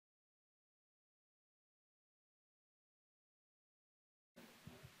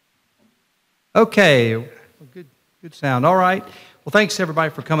Okay, well, good sound. All right. Well, thanks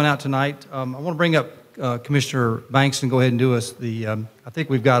everybody for coming out tonight. I want to bring up Commissioner Banks and go ahead and do us the. I think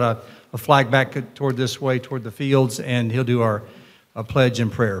we've got a flag back toward this way, toward the fields, and he'll do our pledge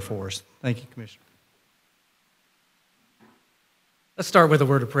and prayer for us. Thank you, Commissioner. Let's start with a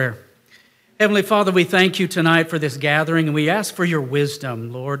word of prayer. Heavenly Father, we thank you tonight for this gathering, and we ask for your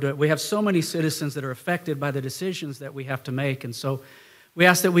wisdom, Lord. We have so many citizens that are affected by the decisions that we have to make, and so we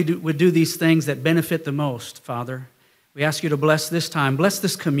ask that we would do these things that benefit the most, Father. We ask you to bless this time, bless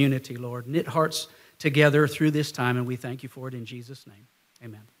this community, Lord. Knit hearts together through this time, and we thank you for it in Jesus' name.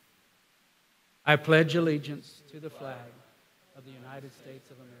 Amen. I pledge allegiance to the flag of the United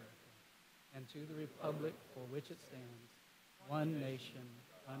States of America and to the republic for which it stands, one nation,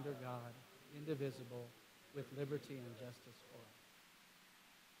 under God, indivisible, with liberty and justice for all.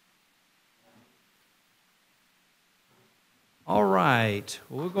 All right.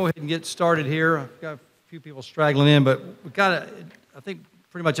 Well, we'll go ahead and get started here. I've got a few people straggling in, but we've got I think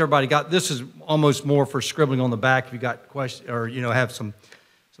pretty much everybody got, this is almost more for scribbling on the back if you got questions or, have some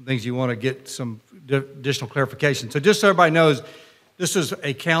things you want to get some additional clarification. So just so everybody knows, this is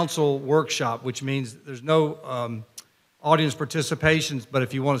a council workshop, which means there's no audience participations, but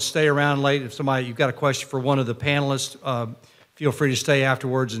if you want to stay around late, if you've got a question for one of the panelists, feel free to stay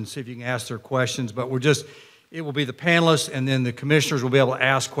afterwards and see if you can ask their questions. But it will be the panelists, and then the commissioners will be able to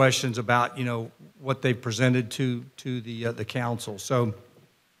ask questions about, what they've presented to the council. So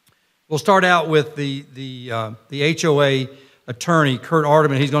we'll start out with the HOA attorney, Kurt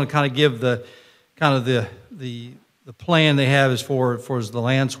Ardeman. He's going to kind of give the plan they have as far as the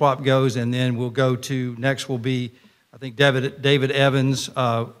land swap goes, and then we'll go to next will be, I think, David Evans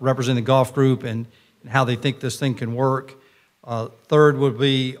representing the golf group and how they think this thing can work. Third would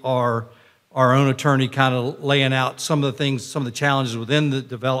be our own attorney kind of laying out some of the challenges within the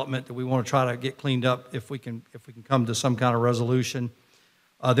development that we want to try to get cleaned up if we can come to some kind of resolution.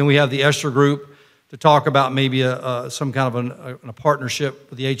 Then we have the Esther group to talk about maybe some kind of a partnership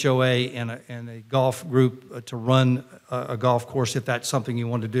with the HOA and a golf group to run a golf course if that's something you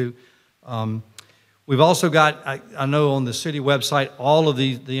want to do. We've also got, I know on the city website, all of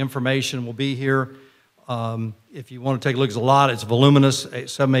the information will be here. If you want to take a look, it's a lot. It's voluminous,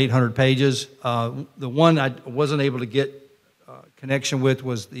 700-800 pages. The one I wasn't able to get connection with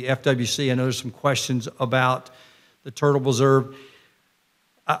was the FWC. I know there's some questions about the Turtle Preserve.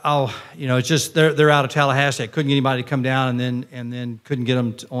 It's just they're out of Tallahassee. I couldn't get anybody to come down, and then couldn't get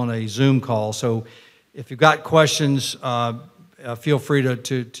them on a Zoom call. So if you've got questions, feel free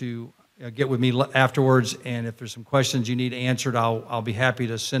to get with me afterwards, and if there's some questions you need answered, I'll be happy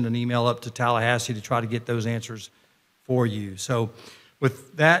to send an email up to Tallahassee to try to get those answers for you. So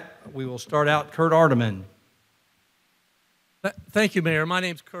with that, we will start out. Kurt Ardeman. Thank you, Mayor. My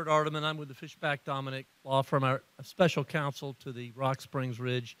name's Kurt Ardeman. I'm with the Fishback Dominic Law Firm, our special counsel to the Rock Springs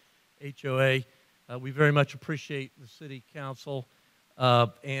Ridge HOA. We very much appreciate the City Council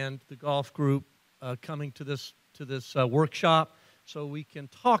and the golf group coming to this workshop, so we can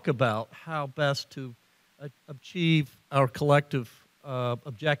talk about how best to achieve our collective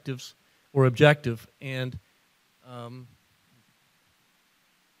objective. And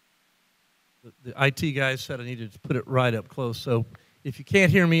the IT guys said I needed to put it right up close. So if you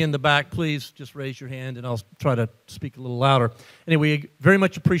can't hear me in the back, please just raise your hand and I'll try to speak a little louder. Anyway, very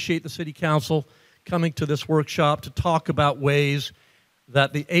much appreciate the City Council coming to this workshop to talk about ways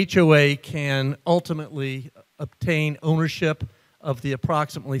that the HOA can ultimately obtain ownership of the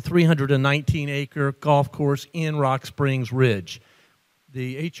approximately 319-acre golf course in Rock Springs Ridge.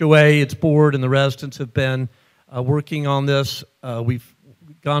 The HOA, its board, and the residents have been working on this. We've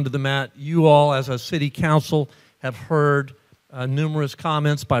gone to the mat. You all, as a city council, have heard numerous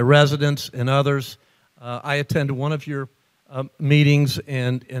comments by residents and others. I attended one of your meetings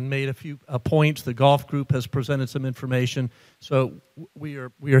and made a few points. The golf group has presented some information. So we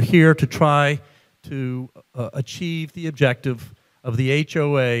are here to try to achieve the objective of the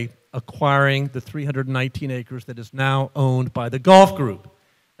HOA acquiring the 319 acres that is now owned by the golf group.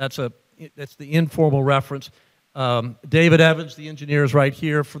 That's the informal reference. David Evans, the engineer, is right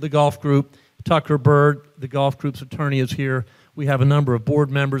here for the golf group. Tucker Bird, the golf group's attorney, is here. We have a number of board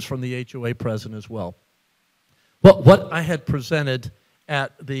members from the HOA present as well. What I had presented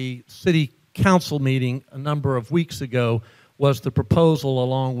at the city council meeting a number of weeks ago was the proposal,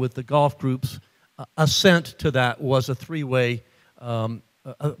 along with the golf group's assent to that, was a three-way,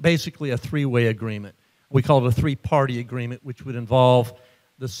 basically a three-way agreement. We call it a three-party agreement, which would involve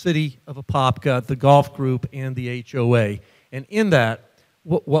the city of Apopka, the golf group, and the HOA. And in that,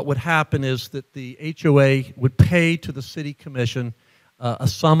 what would happen is that the HOA would pay to the city commission a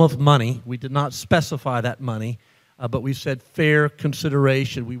sum of money. We did not specify that money, but we said fair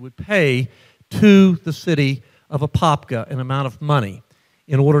consideration. We would pay to the city of Apopka an amount of money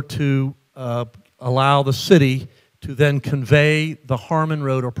in order to allow the city to then convey the Harmon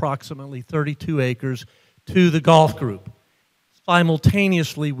Road, approximately 32 acres, to the golf group.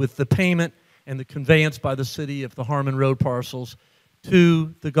 Simultaneously with the payment and the conveyance by the city of the Harmon Road parcels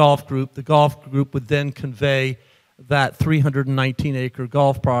to the golf group would then convey that 319-acre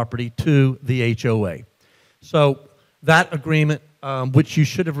golf property to the HOA. So that agreement, which you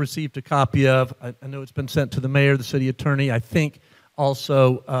should have received a copy of, I know it's been sent to the mayor, the city attorney, I think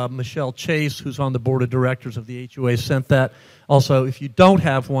also Michelle Chase, who's on the board of directors of the HOA, sent that. Also, if you don't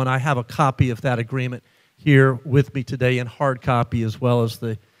have one, I have a copy of that agreement here with me today in hard copy, as well as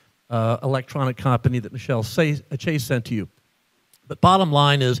the electronic copy that Michelle Chase sent to you. But bottom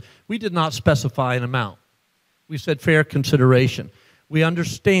line is, we did not specify an amount. We said fair consideration. We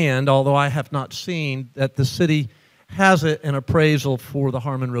understand, although I have not seen, that the city has an appraisal for the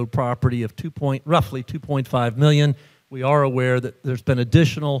Harmon Road property of roughly $2.5 million. We are aware that there's been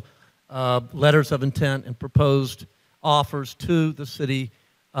additional letters of intent and proposed offers to the city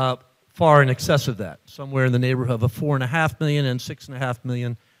far in excess of that, somewhere in the neighborhood of $4.5 million and $6.5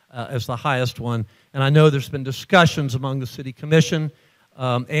 million as the highest one. And I know there's been discussions among the city commission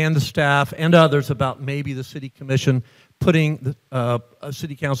and the staff and others about maybe the city commission putting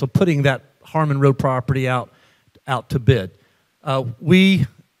city council putting that Harmon Road property out to bid. We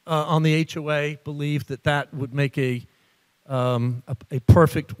on the HOA believe that would make a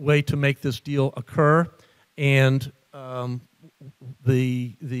perfect way to make this deal occur, and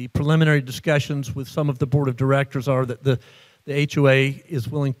the preliminary discussions with some of the board of directors are that the HOA is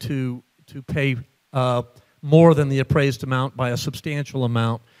willing to pay more than the appraised amount by a substantial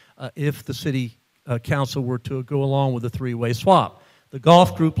amount if the city council were to go along with a three-way swap. The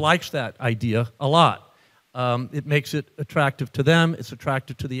golf group likes that idea a lot. It makes it attractive to them. It's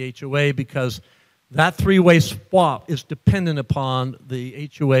attractive to the HOA because that three-way swap is dependent upon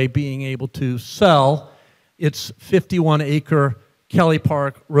the HOA being able to sell its 51-acre Kelly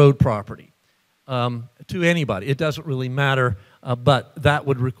Park Road property to anybody. It doesn't really matter, but that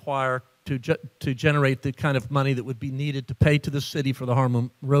would require to generate the kind of money that would be needed to pay to the city for the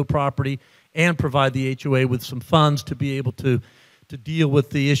Harmon Road property and provide the HOA with some funds to be able to deal with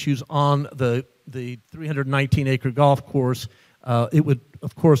the issues on the 319-acre golf course. It would,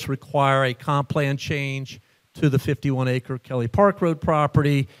 of course, require a comp plan change to the 51-acre Kelly Park Road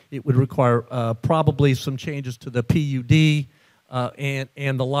property. It would require probably some changes to the PUD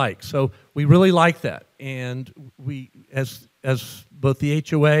and the like. So we really like that, and we, as both the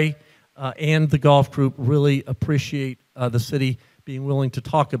HOA and the golf group, really appreciate the city being willing to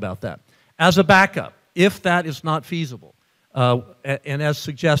talk about that. As a backup, if that is not feasible, and as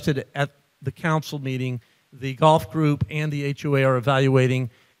suggested at the council meeting, the golf group and the HOA are evaluating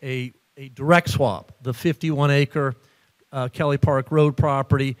a direct swap, the 51-acre Kelly Park Road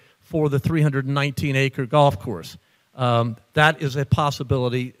property for the 319-acre golf course. That is a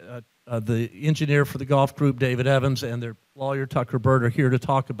possibility. The engineer for the golf group, David Evans, and their lawyer, Tucker Bird, are here to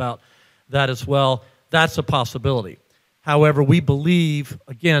talk about that as well. That's a possibility. However, we believe,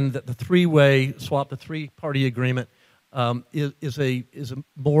 again, that the three-way swap, the three-party agreement, is a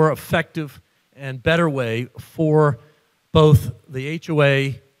more effective and better way for both the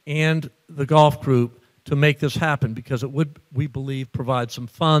HOA and the golf group to make this happen, because it would, we believe, provide some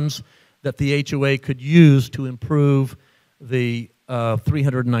funds that the HOA could use to improve the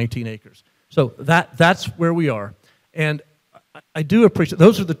 319 acres. So that's where we are, and I do appreciate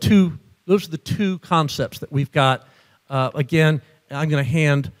those are the two concepts that we've got. Again, I'm going to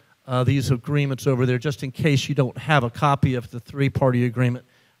hand these agreements over there just in case you don't have a copy of the three-party agreement.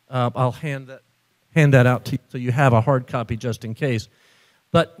 I'll hand that out to you so you have a hard copy just in case.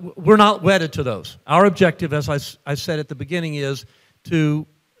 But we're not wedded to those. Our objective, as I said at the beginning, is to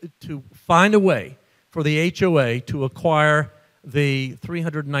find a way for the HOA to acquire the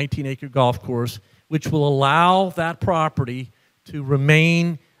 319-acre golf course, which will allow that property to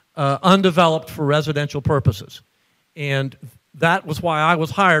remain undeveloped for residential purposes. And that was why I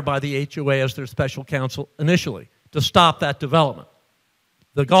was hired by the HOA as their special counsel initially, to stop that development.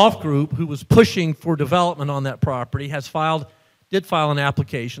 The golf group, who was pushing for development on that property, did file an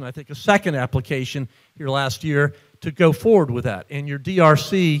application, I think a second application here last year, to go forward with that. And your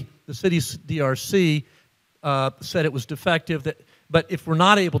DRC, the city's DRC, said it was defective. But if we're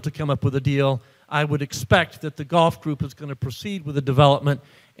not able to come up with a deal, I would expect that the golf group is going to proceed with the development,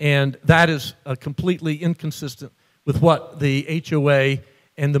 and that is completely inconsistent with what the HOA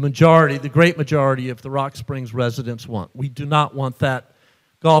and the majority, the great majority of the Rock Springs residents want. We do not want that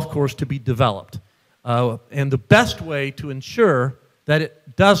golf course to be developed. And the best way to ensure that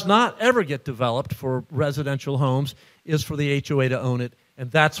it does not ever get developed for residential homes is for the HOA to own it, and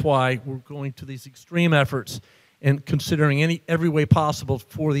that's why we're going to these extreme efforts and considering every way possible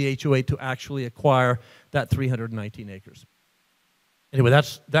for the HOA to actually acquire that 319 acres. Anyway,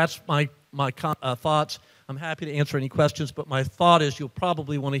 that's my thoughts. I'm happy to answer any questions, but my thought is you'll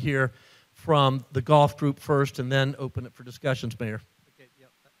probably want to hear from the golf group first and then open it for discussions, Mayor. Okay,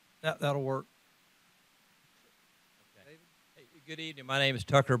 yeah, that'll work. Okay. Hey, good evening. My name is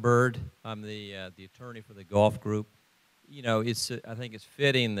Tucker Bird. I'm the attorney for the golf group. You know, I think it's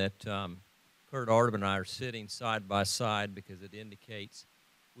fitting that Kurt Artem and I are sitting side by side because it indicates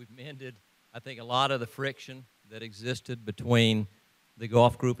we've mended, I think, a lot of the friction that existed between the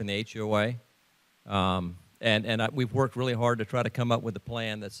golf group and the HOA. We've worked really hard to try to come up with a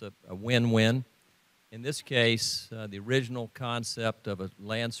plan that's a win-win. In this case, the original concept of a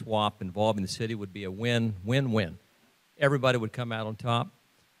land swap involving the city would be a win-win-win. Everybody would come out on top.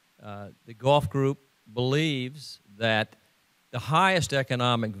 The golf group believes that the highest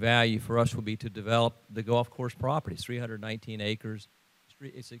economic value for us will be to develop the golf course properties, 319 acres.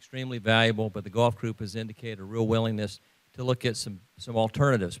 It's extremely valuable, but the golf group has indicated a real willingness to look at some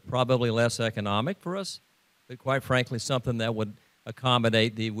alternatives, probably less economic for us, but quite frankly, something that would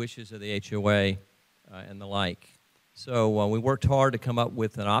accommodate the wishes of the HOA and the like. So we worked hard to come up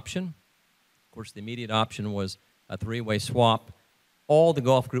with an option. Of course, the immediate option was a three-way swap. All the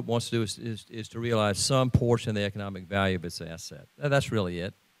golf group wants to do is to realize some portion of the economic value of its asset. That's really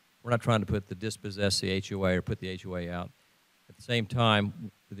it. We're not trying to dispossess the HOA or put the HOA out. At the same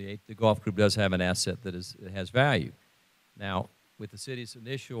time, the golf group does have an asset that has value. Now, with the city's the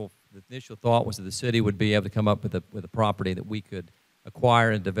initial thought was that the city would be able to come up with a property that we could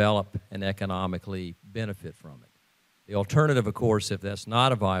acquire and develop and economically benefit from it. The alternative, of course, if that's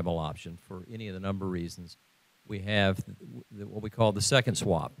not a viable option for any of the number of reasons, we have what we call the second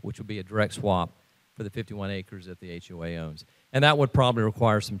swap, which would be a direct swap for the 51 acres that the HOA owns. And that would probably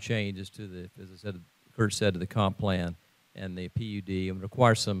require some changes to as I said, Kurt said, to the comp plan and the PUD, and would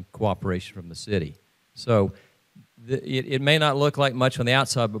require some cooperation from the city. So it may not look like much on the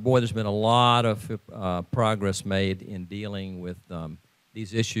outside, but boy, there's been a lot of progress made in dealing with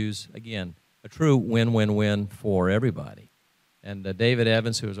these issues. Again, a true win-win-win for everybody. And David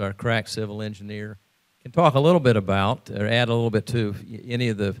Evans, who is our crack civil engineer, can talk a little bit about, or add a little bit to any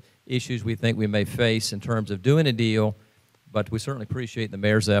of the issues we think we may face in terms of doing a deal, but we certainly appreciate the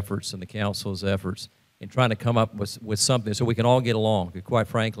mayor's efforts and the council's efforts in trying to come up with something so we can all get along. Because quite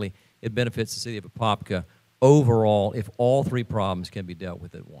frankly, it benefits the city of Apopka overall if all three problems can be dealt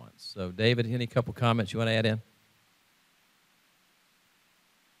with at once. So David, any couple comments you want to add in?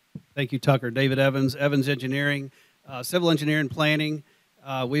 Thank you, Tucker. David Evans, Evans Engineering, Civil Engineering Planning.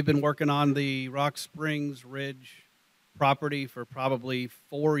 We've been working on the Rock Springs Ridge property for probably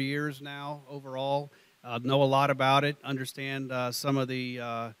 4 years now overall. Know a lot about it, understand some of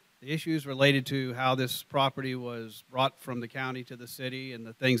the issues related to how this property was brought from the county to the city and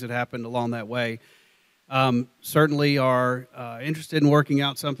the things that happened along that way. Certainly are interested in working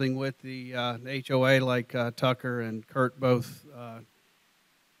out something with the HOA like Tucker and Kurt both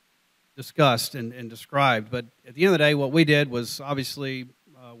discussed and described. But at the end of the day, what we did was obviously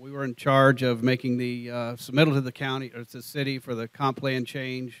we were in charge of making the submittal to the county or to the city for the comp plan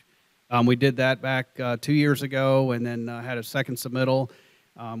change. We did that back 2 years ago and then had a second submittal.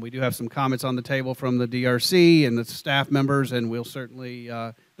 We do have some comments on the table from the DRC and the staff members, and we'll certainly,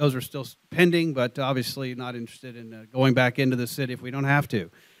 those are still pending, but obviously not interested in going back into the city if we don't have to.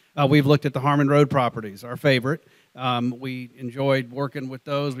 We've looked at the Harmon Road properties, our favorite. We enjoyed working with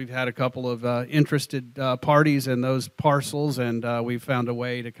those. We've had a couple of interested parties in those parcels, and we've found a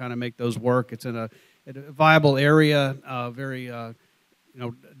way to kind of make those work. It's in a viable area, very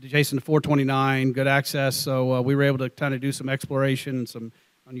adjacent to 429, good access. So we were able to kind of do some exploration and some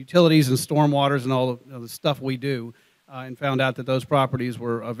on utilities and stormwaters and all the stuff we do, and found out that those properties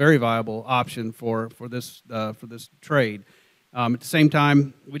were a very viable option for this trade. At the same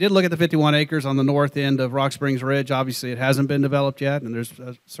time, we did look at the 51 acres on the north end of Rock Springs Ridge. Obviously, it hasn't been developed yet, and there's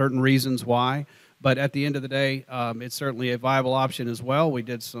certain reasons why. But at the end of the day, it's certainly a viable option as well. We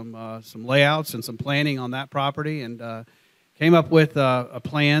did some layouts and some planning on that property, and came up with a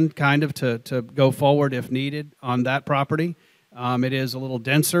plan kind of to go forward if needed on that property. It is a little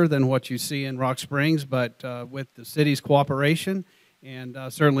denser than what you see in Rock Springs, but with the city's cooperation, and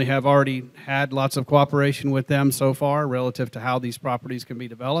certainly have already had lots of cooperation with them so far relative to how these properties can be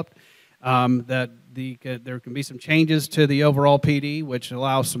developed. that there can be some changes to the overall PD, which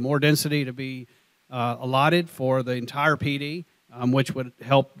allows some more density to be allotted for the entire PD, which would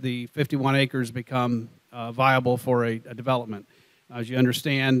help the 51 acres become viable for a development. As you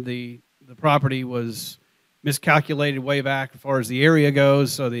understand, the property was miscalculated way back as far as the area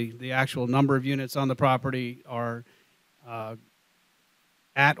goes, so the actual number of units on the property are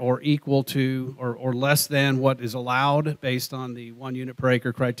at or equal to or less than what is allowed based on the 1 unit per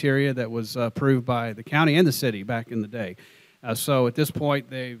acre criteria that was approved by the county and the city back in the day. So at this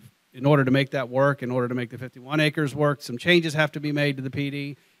point, in order to make that work, in order to make the 51 acres work, some changes have to be made to the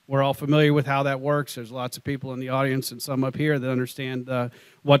PD. We're all familiar with how that works. There's lots of people in the audience and some up here that understand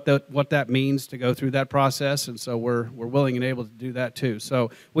what that means to go through that process, and so we're willing and able to do that too.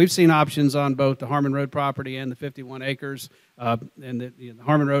 So we've seen options on both the Harmon Road property and the 51 acres, and the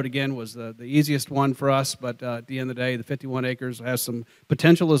Harmon Road, again, was the easiest one for us, but at the end of the day, the 51 acres has some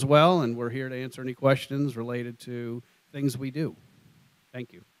potential as well, and we're here to answer any questions related to things we do.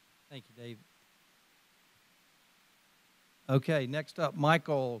 Thank you. Thank you, Dave. Okay, next up,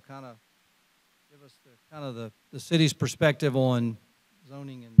 Michael, kind of give us the city's perspective on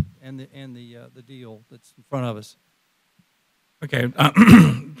zoning and the deal that's in front of us. Okay,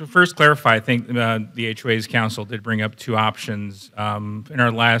 to first clarify, I think the HOA's council did bring up 2 options. In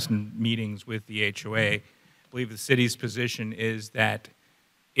our last meetings with the HOA, I believe the city's position is that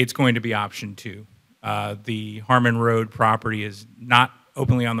it's going to be option 2. The Harmon Road property is not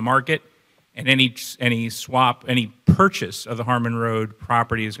openly on the market, and any purchase of the Harmon Road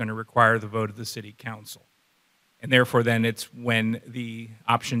property is going to require the vote of the city council. And therefore, then it's when the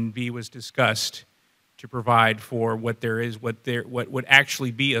option B was discussed to provide for what would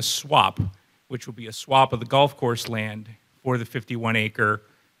actually be a swap, which will be a swap of the golf course land for the 51 acre,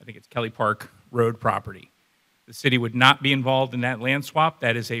 I think it's Kelly Park Road property. The city would not be involved in that land swap.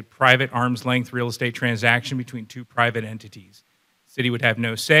 That is a private arm's length real estate transaction between 2 private entities. City would have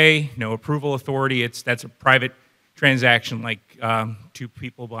no say, no approval authority. That's a private transaction, like 2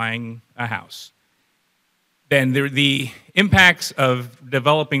 people buying a house. Then the impacts of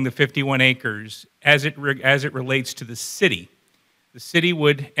developing the 51 acres as it relates to the city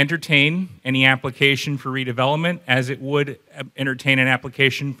would entertain any application for redevelopment as it would entertain an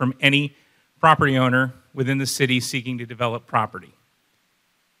application from any property owner within the city seeking to develop property.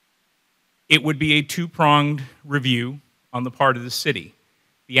 It would be a 2-pronged review on the part of the city.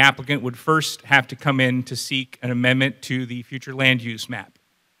 The applicant would first have to come in to seek an amendment to the future land use map.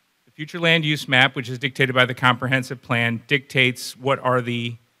 The future land use map, which is dictated by the comprehensive plan, dictates what are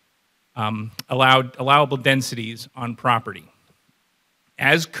the allowable densities on property.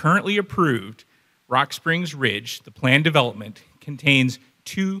 As currently approved, Rock Springs Ridge, the planned development, contains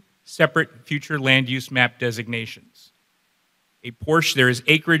 2 separate future land use map designations. There is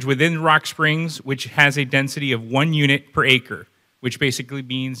acreage within Rock Springs, which has a density of 1 unit per acre, which basically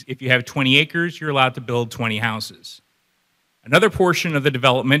means if you have 20 acres, you're allowed to build 20 houses. Another portion of the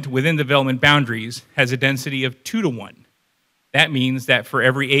development within the development boundaries has a density of 2 to 1. That means that for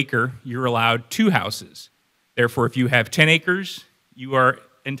every acre, you're allowed 2 houses. Therefore, if you have 10 acres, you are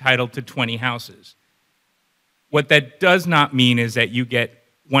entitled to 20 houses. What that does not mean is that you get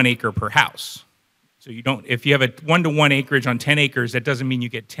 1 acre per house. So if you have a 1-to-1 acreage on 10 acres, that doesn't mean you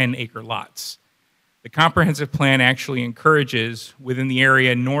get 10 acre lots. The comprehensive plan actually encourages within the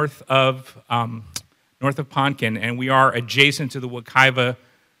area north of Ponkin, and we are adjacent to the Wekiva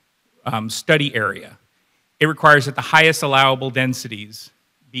study area. It requires that the highest allowable densities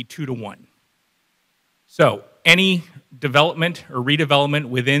be 2 to 1. So any development or redevelopment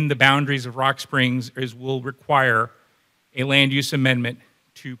within the boundaries of Rock Springs will require a land use amendment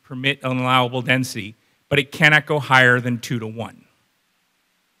to permit an allowable density, but it cannot go higher than 2 to 1.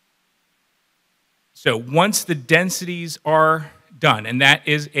 So once the densities are done, and that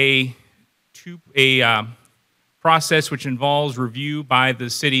is a process which involves review by the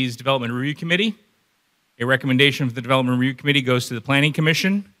city's Development Review Committee. A recommendation from the Development Review Committee goes to the Planning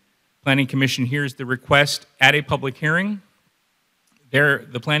Commission. Planning Commission hears the request at a public hearing.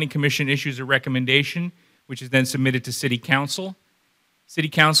 The Planning Commission issues a recommendation, which is then submitted to City Council. City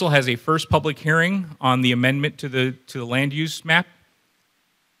Council has a first public hearing on the amendment to the land use map.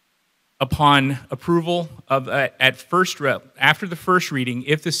 Upon approval of after the first reading,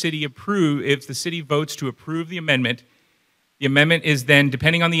 if the city votes to approve the amendment is then,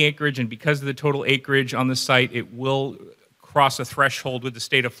 depending on the acreage and because of the total acreage on the site, it will cross a threshold with the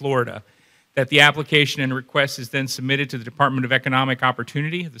state of Florida. That the application and request is then submitted to the Department of Economic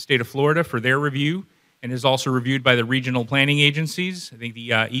Opportunity of the state of Florida for their review, and is also reviewed by the regional planning agencies. I think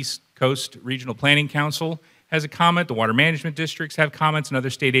the East Coast Regional Planning Council has a comment, the water management districts have comments, and other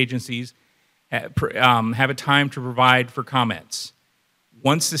state agencies. have a time to provide for comments.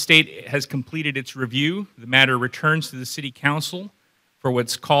 Once the state has completed its review, the matter returns to the City Council for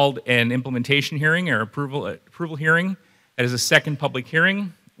what's called an implementation hearing or approval hearing. That is a second public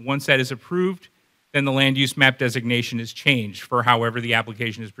hearing. Once that is approved, then the land use map designation is changed for however the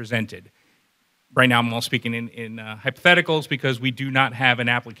application is presented. Right now, I'm all speaking in hypotheticals because we do not have an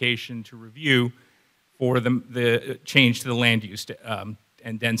application to review for the change to the land use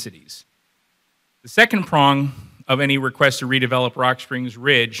and densities. The second prong of any request to redevelop Rock Springs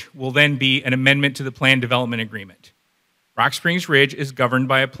Ridge will then be an amendment to the plan development agreement. Rock Springs Ridge is governed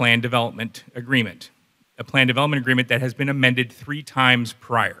by a plan development agreement that has been amended 3 times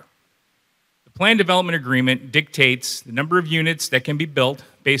prior. The plan development agreement dictates the number of units that can be built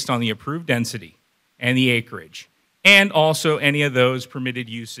based on the approved density and the acreage, and also any of those permitted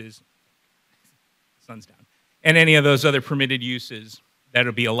uses, sun's down, and any of those other permitted uses that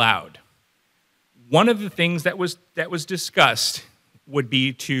will be allowed. One of the things that was discussed would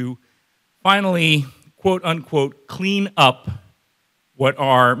be to finally, quote unquote, clean up what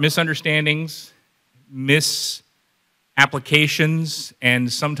are misunderstandings, misapplications,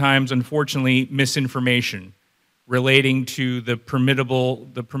 and sometimes, unfortunately, misinformation relating to the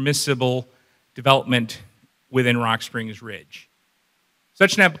permissible development within Rock Springs Ridge.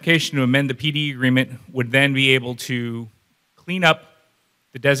 Such an application to amend the PD agreement would then be able to clean up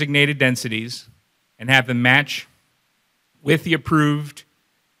the designated densities and have them match with the approved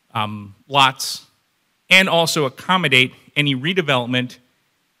lots, and also accommodate any redevelopment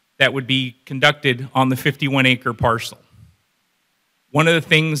that would be conducted on the 51-acre parcel. One of the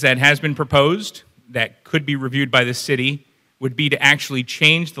things that has been proposed that could be reviewed by the city would be to actually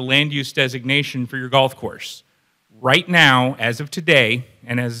change the land use designation for your golf course. Right now, as of today,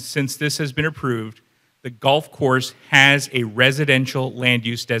 and since this has been approved, the golf course has a residential land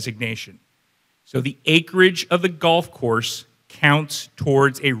use designation. So the acreage of the golf course counts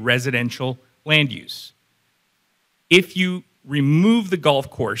towards a residential land use. If you remove the golf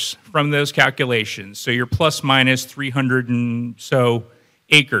course from those calculations, so you're plus minus 300 and so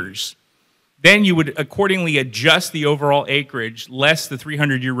acres, then you would accordingly adjust the overall acreage less the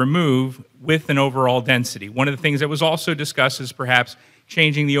 300 you remove with an overall density. One of the things that was also discussed is perhaps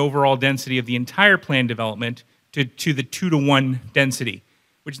changing the overall density of the entire plan development to the 2-to-1 density,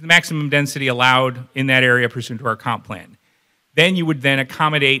 which is the maximum density allowed in that area pursuant to our comp plan. Then you would then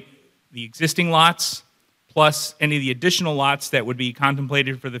accommodate the existing lots plus any of the additional lots that would be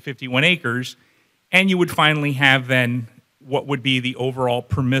contemplated for the 51 acres, and you would finally have then what would be the overall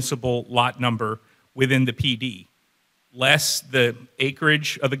permissible lot number within the PD, less the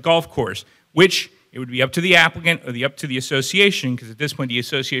acreage of the golf course, which it would be up to the applicant or up to the association, because at this point the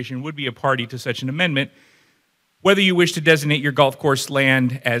association would be a party to such an amendment, whether you wish to designate your golf course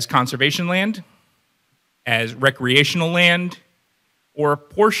land as conservation land, as recreational land, or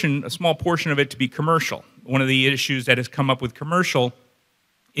a small portion of it to be commercial. One of the issues that has come up with commercial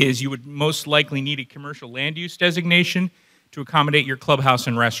is you would most likely need a commercial land use designation to accommodate your clubhouse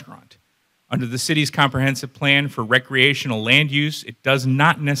and restaurant. Under the city's comprehensive plan for recreational land use, it does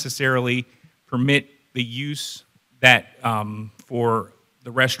not necessarily permit the use that for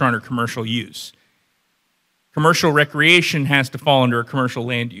the restaurant or commercial use. Commercial recreation has to fall under a commercial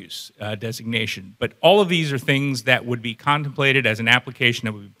land use designation. But all of these are things that would be contemplated as an application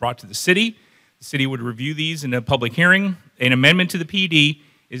that would be brought to the city. The city would review these in a public hearing. An amendment to the PD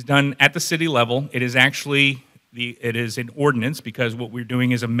is done at the city level. It is actually it is an ordinance, because what we're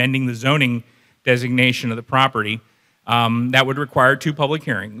doing is amending the zoning designation of the property. That would require 2 public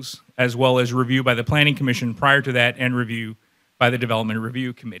hearings, as well as review by the Planning Commission prior to that, and review by the Development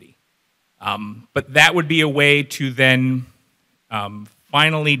Review Committee. But that would be a way to then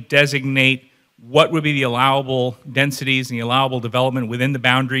finally designate what would be the allowable densities and the allowable development within the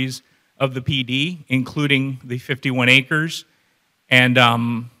boundaries of the PD, including the 51 acres, and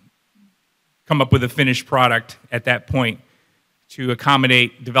come up with a finished product at that point to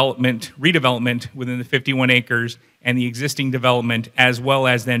accommodate redevelopment within the 51 acres and the existing development, as well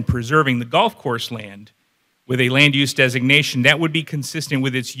as then preserving the golf course land with a land use designation that would be consistent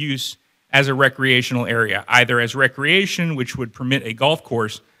with its use as a recreational area, either as recreation, which would permit a golf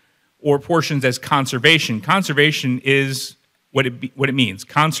course, or portions as conservation. Conservation is what it means.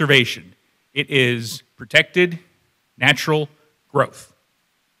 Conservation. It is protected natural growth.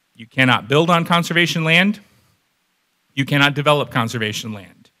 You cannot build on conservation land. You cannot develop conservation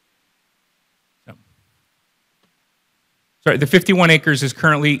land. Sorry, the 51 acres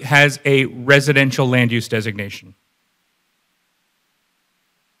currently has a residential land use designation.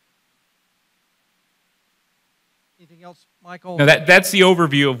 Anything else Michael? Now, that's the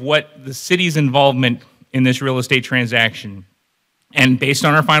overview of what the city's involvement in this real estate transaction. And based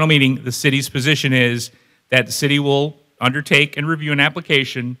on our final meeting, the city's position is that the city will undertake and review an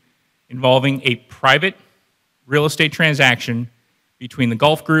application involving a private real estate transaction between the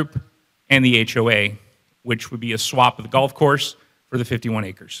golf group and the HOA, which would be a swap of the golf course for the 51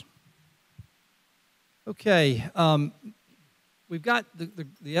 acres. Okay. We've got the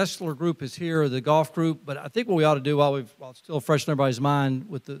Esler group is here, the golf group, but I think what we ought to do while it's still fresh in everybody's mind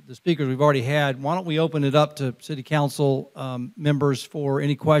with the speakers we've already had, why don't we open it up to City Council members for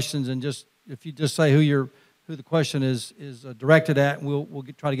any questions, and just if you just say who the question is directed at, and we'll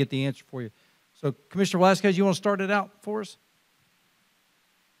try to get the answer for you. So, Commissioner Velasquez, you want to start it out for us?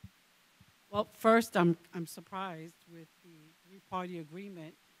 Well, first, I'm surprised with the three-party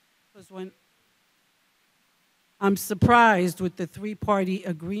agreement, because I'm surprised with the three-party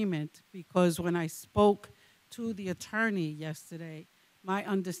agreement because when I spoke to the attorney yesterday, my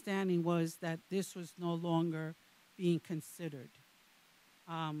understanding was that this was no longer being considered.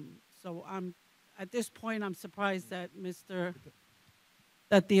 So at this point, I'm surprised that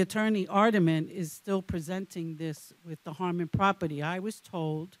the attorney Ardeman is still presenting this with the Harmon property. I was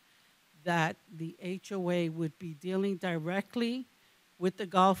told that the HOA would be dealing directly with the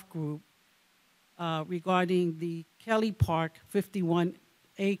golf group regarding the Kelly Park 51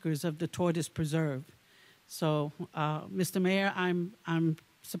 acres of the Tortoise Preserve. So, Mr. Mayor, I'm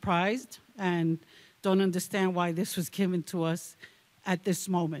surprised and don't understand why this was given to us at this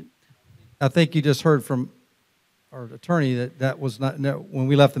moment. I think you just heard from our attorney that was not, no, when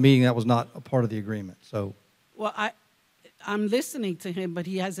we left the meeting, that was not a part of the agreement. So, well, I'm listening to him, but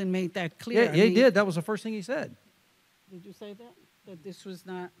he hasn't made that clear. yeah, he did. That was the first thing he said. Did you say that? That this was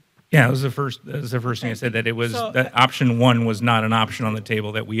not? Yeah, that was the first thing I said, that it was, that option one was not an option on the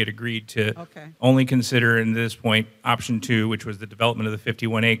table, that we had agreed to only consider in this point option two, which was the development of the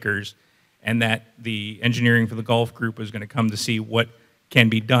 51 acres, and that the engineering for the golf group was going to come to see what can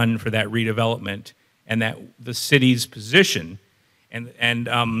be done for that redevelopment, and that the city's position, and in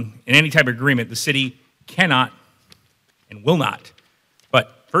any type of agreement, the city cannot and will not,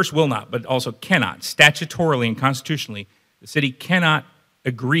 but first will not, but also cannot, statutorily and constitutionally, the city cannot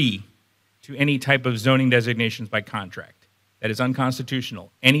agree to any type of zoning designations by contract. That is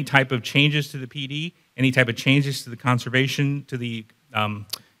unconstitutional. Any type of changes to the PD, any type of changes to the conservation, to the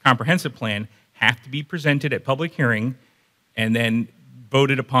comprehensive plan, have to be presented at public hearing and then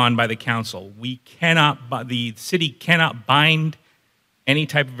voted upon by the council. We cannot, the city cannot bind any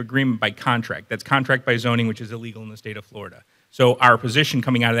type of agreement by contract. That's contract by zoning, which is illegal in the state of Florida. So our position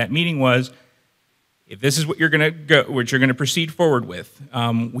coming out of that meeting was, if this is what you're going to proceed forward with,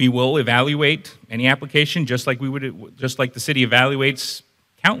 we will evaluate any application just like the city evaluates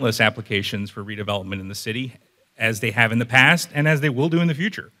countless applications for redevelopment in the city, as they have in the past and as they will do in the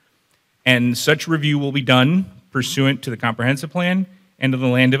future. And such review will be done pursuant to the comprehensive plan and to the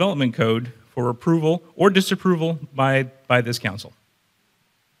land development code for approval or disapproval by this council.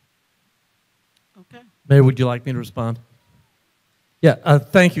 Okay. Mayor, would you like me to respond? Yeah,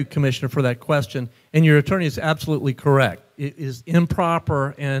 thank you, Commissioner, for that question. And your attorney is absolutely correct. It is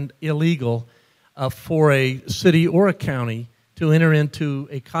improper and illegal for a city or a county to enter into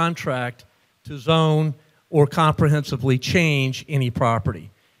a contract to zone or comprehensively change any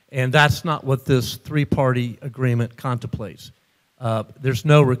property. And that's not what this three-party agreement contemplates. There's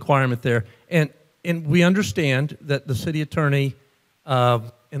no requirement there. And we understand that the city attorney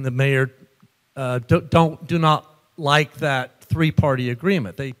and the mayor do not like that three-party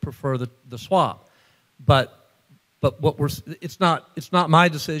agreement. They prefer the swap. But what it's not my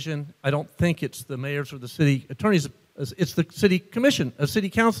decision. I don't think it's the mayor's or the city attorney's. It's the city commission, city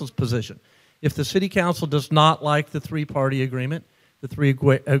council's position. If the city council does not like the three-party agreement,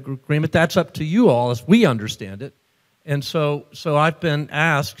 agreement, that's up to you all as we understand it. And so I've been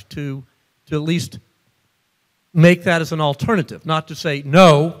asked to at least make that as an alternative, not to say,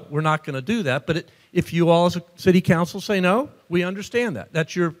 no, we're not going to do that, but if you all as a city council say no, we understand that.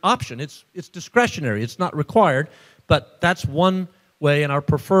 That's your option. It's discretionary. It's not required, but that's one way, and our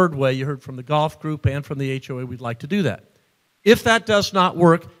preferred way, you heard from the golf group and from the HOA, we'd like to do that. If that does not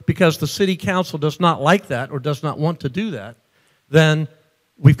work because the city council does not like that or does not want to do that, then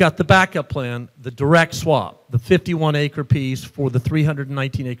we've got the backup plan, the direct swap, the 51-acre piece for the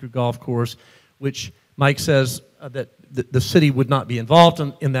 319-acre golf course, which Mike says that the city would not be involved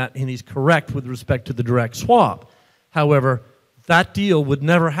in that, and he's correct with respect to the direct swap. However, that deal would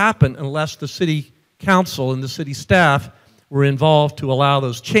never happen unless the city council and the city staff were involved to allow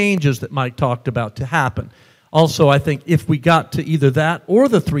those changes that Mike talked about to happen. Also, I think if we got to either that or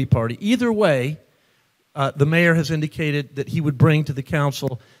the three-party, either way, The mayor has indicated that he would bring to the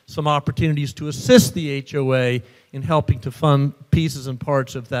council some opportunities to assist the HOA in helping to fund pieces and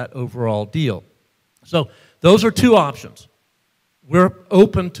parts of that overall deal. So those are two options. We're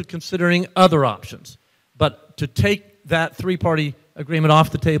open to considering other options. But to take that three-party agreement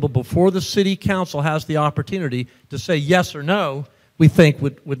off the table before the city council has the opportunity to say yes or no, we think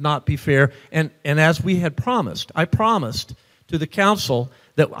would not be fair. And as we had promised, I promised to the council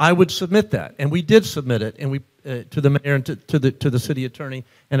that I would submit that, and we did submit it, and we to the mayor and to the city attorney,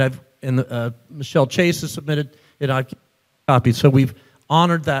 and Michelle Chase has submitted it. I've copied, so we've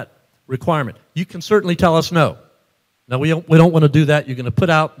honored that requirement. You can certainly tell us no. Now we don't want to do that. You're going to put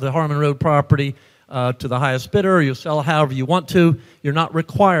out the Harmon Road property to the highest bidder, or you'll sell however you want to. You're not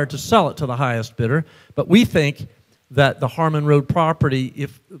required to sell it to the highest bidder, but we think that the Harmon Road property,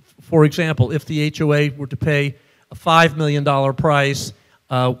 if, for example, if the HOA were to pay a $5 million price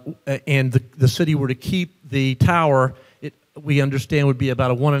and the city were to keep the tower, we understand would be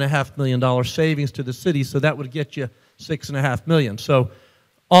about a $1.5 million savings to the city, so that would get you $6.5 million. So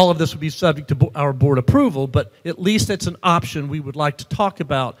all of this would be subject to our board approval, but at least it's an option we would like to talk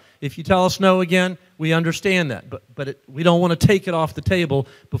about. If you tell us no again, we understand that, but we don't want to take it off the table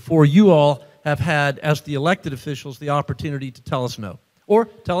before you all have had, as the elected officials, the opportunity to tell us no. Or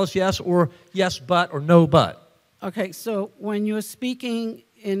tell us yes, or yes but, or no but. Okay, so when you're speaking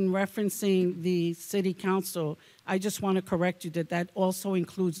in referencing the city council, I just want to correct you that also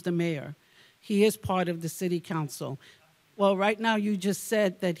includes the mayor. He is part of the city council. Well, right now you just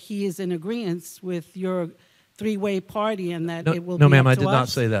said that he is in agreement with your three-way party and that it will be up to us. No, ma'am, I did not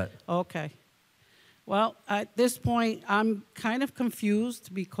say that. Okay. Well, at this point, I'm kind of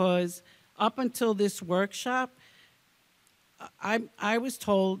confused because up until this workshop, I was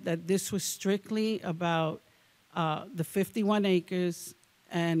told that this was strictly about the 51 acres,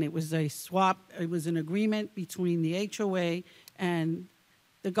 and it was a swap. It was an agreement between the HOA and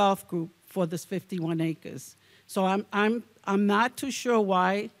the golf group for this 51 acres. So I'm not too sure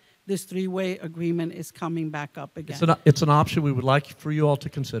why this three-way agreement is coming back up again. It's an option we would like for you all to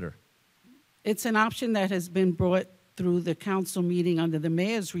consider. It's an option that has been brought through the council meeting under the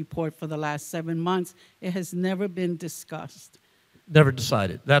mayor's report for the last 7 months. It has never been discussed. Never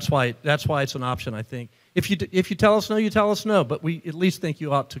decided. That's why it's an option, I think. If you tell us no, you tell us no, but we at least think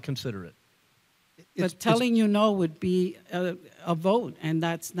you ought to consider it. But telling you no would be a vote, and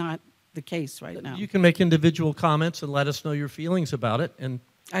that's not the case right now. You can make individual comments and let us know your feelings about it. And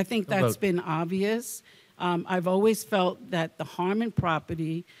I think that's been obvious. I've always felt that the Harmon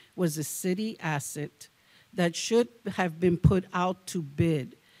property was a city asset that should have been put out to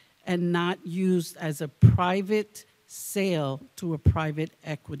bid and not used as a private sale to a private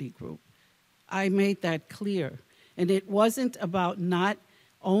equity group. I made that clear. And it wasn't about not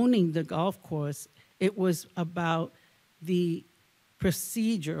owning the golf course. It was about the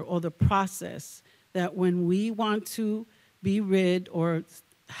procedure or the process that when we want to be rid or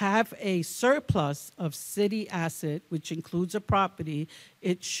have a surplus of city asset, which includes a property,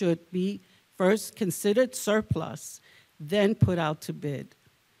 it should be first considered surplus, then put out to bid.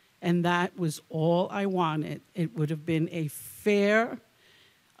 And that was all I wanted. It would have been a fair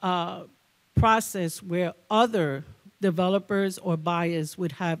process where other developers or buyers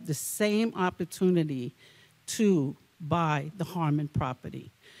would have the same opportunity to buy the Harmon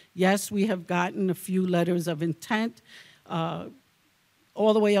property. Yes, we have gotten a few letters of intent,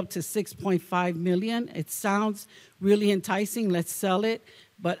 all the way up to $6.5 million. It sounds really enticing, let's sell it,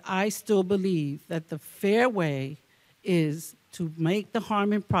 but I still believe that the fair way is to make the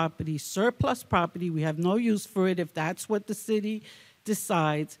Harmon property surplus property. We have no use for it if that's what the city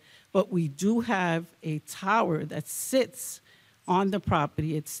decides, but we do have a tower that sits on the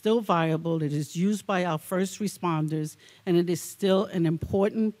property. It's still viable. It is used by our first responders, and it is still an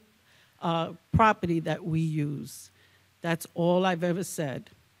important property that we use. That's all I've ever said.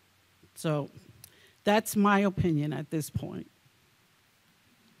 So that's my opinion at this point.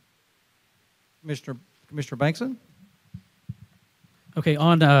 Commissioner Bankson? Okay,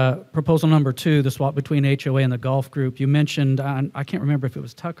 on proposal number 2, the swap between HOA and the golf group, you mentioned, I can't remember if it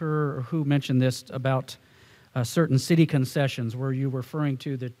was Tucker or who mentioned this, about certain city concessions. Were you referring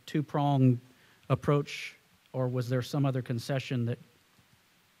to the two-pronged approach, or was there some other concession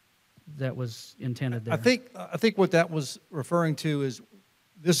that was intended there? I think what that was referring to is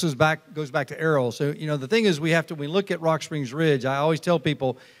this is goes back to Errol. So, you know, the thing is we look at Rock Springs Ridge, I always tell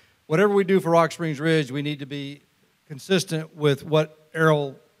people, whatever we do for Rock Springs Ridge, we need to be consistent with what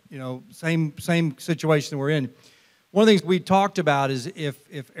Errol, you know, same situation we're in. One of the things we talked about is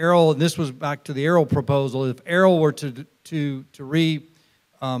if Errol, and this was back to the Errol proposal, if Errol were to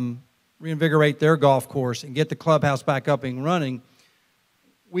reinvigorate their golf course and get the clubhouse back up and running,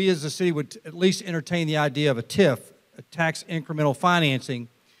 we as a city would at least entertain the idea of a TIF, a tax incremental financing,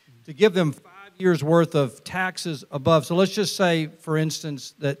 to give them 5 years worth of taxes above. So let's just say, for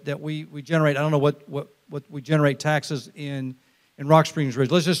instance, that we generate, I don't know what we generate taxes in Rock Springs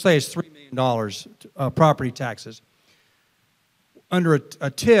Ridge. Let's just say it's $3 million property taxes. Under a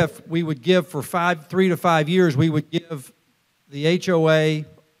TIF, we would give for 3 to 5 years, we would give the HOA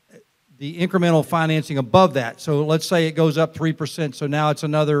the incremental financing above that. So let's say it goes up 3%, so now it's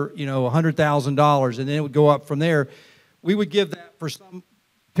another, $100,000, and then it would go up from there. We would give that for some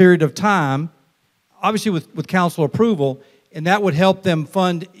period of time, obviously with council approval, and that would help them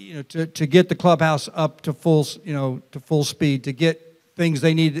fund, to get the clubhouse up to full speed, to get things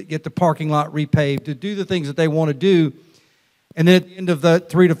they need, to get the parking lot repaved, to do the things that they want to do. And then at the end of the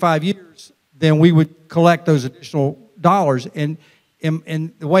 3 to 5 years, then we would collect those additional dollars. And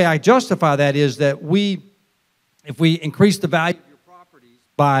the way I justify that is that if we increase the value of your properties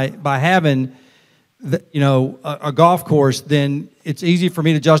by having a golf course, then it's easy for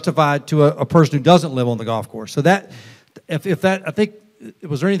me to justify it to a person who doesn't live on the golf course. So that, if that, I think,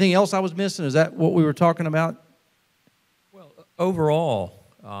 was there anything else I was missing? Is that what we were talking about? Well, overall,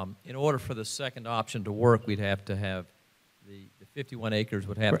 in order for the second option to work, we'd have to have the 51 acres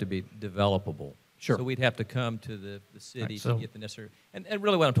would have to be developable. Sure. So we'd have to come to the city Right, so to get the necessary, and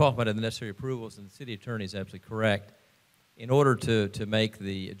really what I'm talking about are the necessary approvals, and the city attorney is absolutely correct. In order to make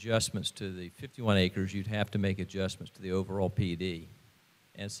the adjustments to the 51 acres, you'd have to make adjustments to the overall PD.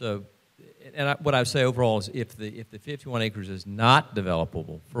 And so, what I would say overall is if the 51 acres is not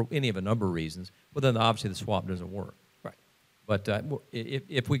developable for any of a number of reasons, well then obviously the swap doesn't work. Right. But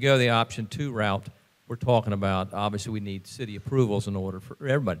if we go the option 2 route, we're talking about, obviously we need city approvals in order for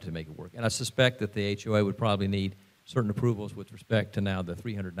everybody to make it work. And I suspect that the HOA would probably need certain approvals with respect to now the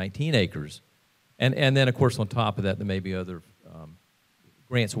 319 acres. And then, of course, on top of that, there may be other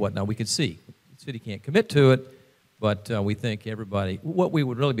grants and whatnot we could see. The city can't commit to it, but we think everybody, what we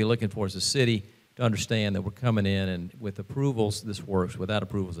would really be looking for is the city to understand that we're coming in and with approvals, this works. Without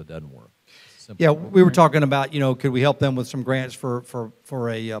approvals, it doesn't work. Simple. Yeah, we were talking about, could we help them with some grants for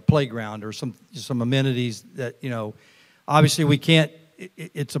a playground or some amenities that, obviously we can't,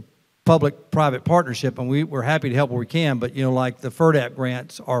 it's a public-private partnership, and we're happy to help where we can, but, like the FERDAP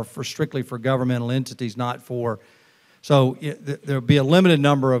grants are strictly for governmental entities, not for, so there'll be a limited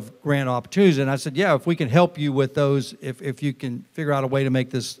number of grant opportunities, and I said, yeah, if we can help you with those, if you can figure out a way to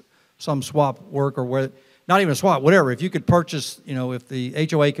make some swap work, or where, not even a swap, whatever. If you could purchase, if the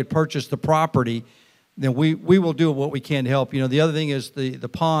HOA could purchase the property, then we will do what we can to help. The other thing is the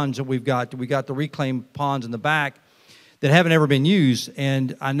ponds that we've got. We got the reclaimed ponds in the back that haven't ever been used.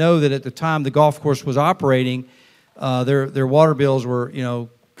 And I know that at the time the golf course was operating, their water bills were,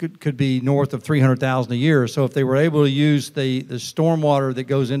 could be north of $300,000 a year. So if they were able to use the stormwater that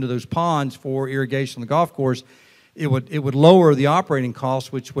goes into those ponds for irrigation of the golf course, it would lower the operating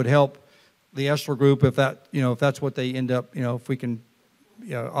costs, which would help the Essler Group if that's what they end up, if we can,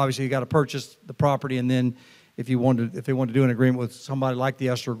 obviously you got to purchase the property, and then if they want to do an agreement with somebody like the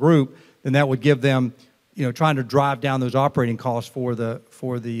Essler Group, then that would give them, trying to drive down those operating costs for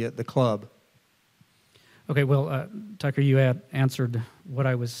the club. Okay, well, Tucker, you answered what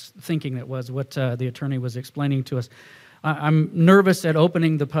I was thinking that was what the attorney was explaining to us. I'm nervous at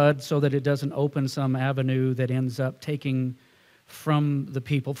opening the PUD so that it doesn't open some avenue that ends up taking from the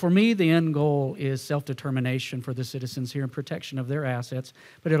people. For me, the end goal is self-determination for the citizens here and protection of their assets,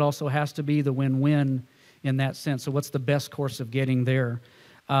 but it also has to be the win-win in that sense. So what's the best course of getting there?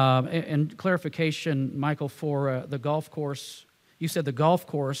 And clarification, Michael, for the golf course, you said the golf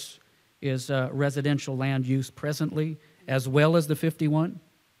course is residential land use presently, as well as the 51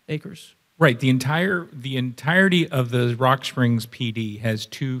 acres? Right. The entirety of the Rock Springs PD has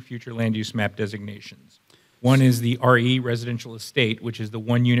 2 future land use map designations. One is the RE residential estate, which is the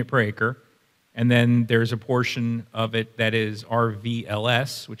 1 unit per acre, and then there's a portion of it that is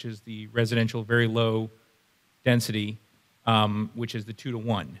RVLS, which is the residential very low density, which is the 2 to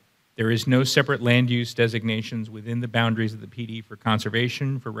 1. There is no separate land use designations within the boundaries of the PD for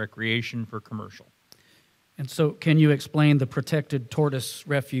conservation, for recreation, for commercial. And so can you explain the protected tortoise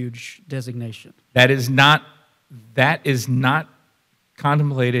refuge designation? That is not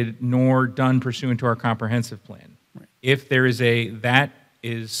contemplated nor done pursuant to our comprehensive plan. Right. If there is that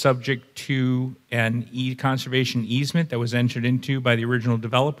is subject to an conservation easement that was entered into by the original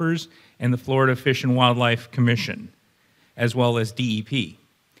developers and the Florida Fish and Wildlife Commission, as well as DEP.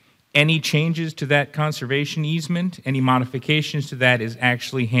 Any changes to that conservation easement, any modifications to that is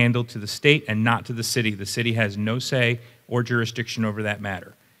actually handled to the state and not to the city. The city has no say or jurisdiction over that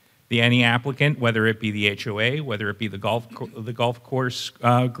matter. any applicant, whether it be the HOA, whether it be the golf course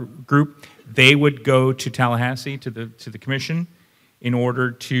group, they would go to Tallahassee to the commission in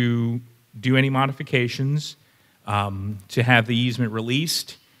order to do any modifications, to have the easement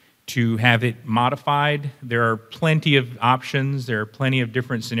released, to have it modified. There are plenty of options. There are plenty of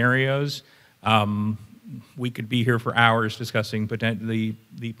different scenarios. We could be here for hours discussing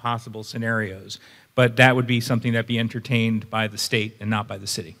the possible scenarios, but that would be something that be entertained by the state and not by the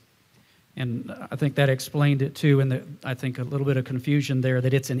city. And I think that explained it too, and I think a little bit of confusion there,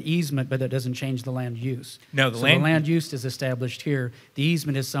 that it's an easement, but that doesn't change the land use. No, the land use is established here. The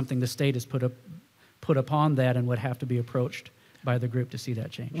easement is something the state has put upon that and would have to be approached by the group to see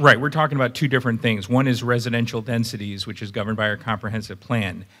that change. Right, we're talking about two different things. One is residential densities, which is governed by our comprehensive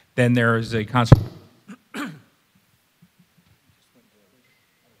plan. Then there is a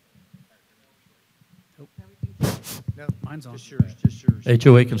No, mine's on. Just yours.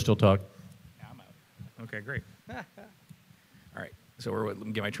 HOA can still talk. Yeah, I'm out. Okay, great. All right, so let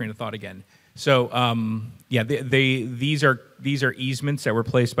me get my train of thought again. So, yeah, these are easements that were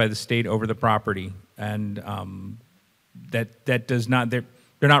placed by the state over the property, and that does not they're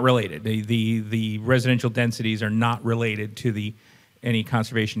not related. The residential densities are not related to any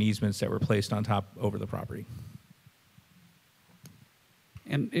conservation easements that were placed on top over the property.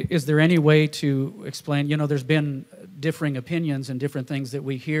 And is there any way to explain, there's been differing opinions and different things that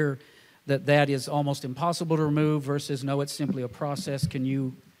we hear that is almost impossible to remove versus no, it's simply a process. Can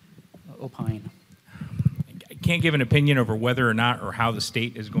you opine? I can't give an opinion over whether or not or how the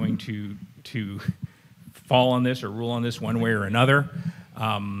state is going to fall on this or rule on this one way or another.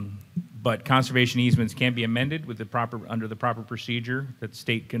 But conservation easements can be amended with under the proper procedure that the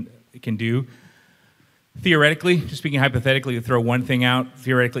state can do. Theoretically, just speaking hypothetically, to throw one thing out,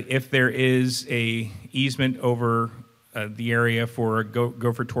 theoretically, if there is a easement over the area for a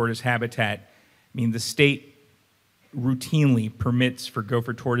gopher tortoise habitat, I mean, the state routinely permits for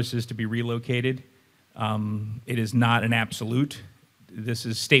gopher tortoises to be relocated. It is not an absolute. This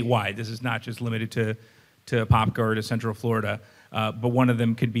is statewide. This is not just limited to Apopka or to Central Florida. But one of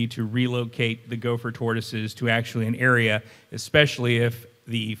them could be to relocate the gopher tortoises to actually an area, especially if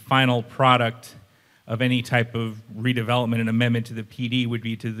the final product of any type of redevelopment and amendment to the PD would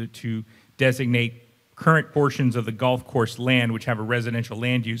be to designate current portions of the golf course land which have a residential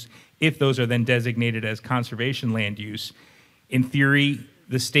land use. If those are then designated as conservation land use, in theory,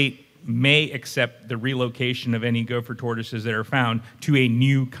 the state may accept the relocation of any gopher tortoises that are found to a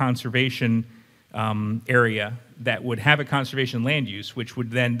new conservation area that would have a conservation land use, which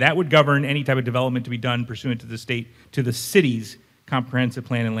would govern any type of development to be done pursuant to the city's comprehensive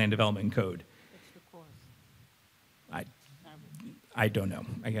plan and land development code. I don't know.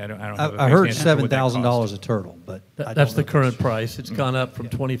 I heard $7,000 a turtle, but That's the current price. It's gone up from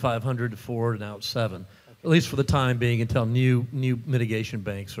 $2,500 to $4,000, now it's $7,000. At least for the time being, until new mitigation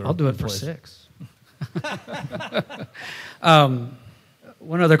banks are. I'll do it in for place. $6,000.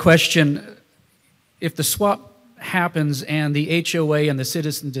 One other question: if the swap happens and the HOA and the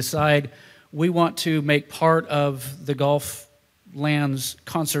citizens decide we want to make part of the golf lands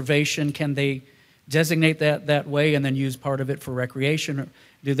conservation, can they designate that way and then use part of it for recreation? Or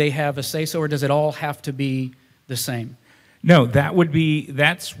do they have a say-so, or does it all have to be the same? No,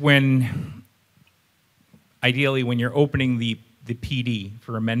 that's when, ideally, when you're opening the PD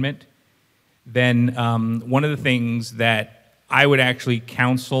for amendment, then one of the things that I would actually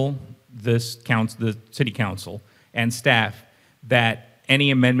counsel the city council and staff, that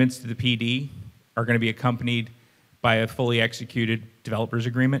any amendments to the PD are going to be accompanied by a fully executed developer's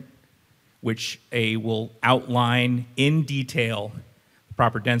agreement, which will outline in detail the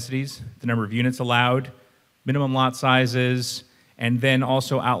proper densities, the number of units allowed, minimum lot sizes, and then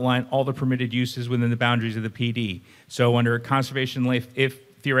also outline all the permitted uses within the boundaries of the PD. So under conservation, if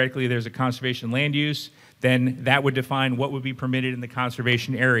theoretically there's a conservation land use, then that would define what would be permitted in the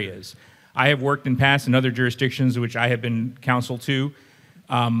conservation areas. I have worked in past in other jurisdictions which I have been counsel to.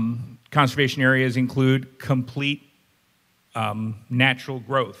 Conservation areas include complete natural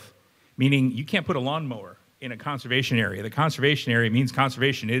growth, meaning you can't put a lawnmower in a conservation area. The conservation area means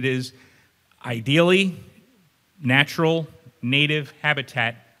conservation. It is ideally natural, native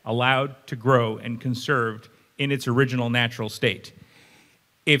habitat allowed to grow and conserved in its original natural state.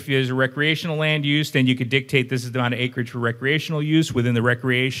 If there's a recreational land use, then you could dictate this is the amount of acreage for recreational use. Within the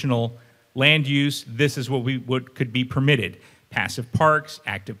recreational land use, this is what could be permitted. Passive parks,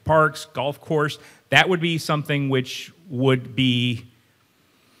 active parks, golf course, that would be something which would be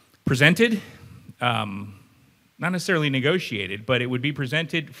presented, not necessarily negotiated, but it would be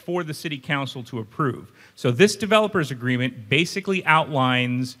presented for the city council to approve. So this developer's agreement basically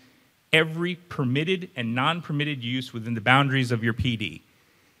outlines every permitted and non-permitted use within the boundaries of your PD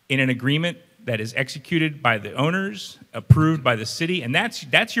in an agreement that is executed by the owners, approved by the city, and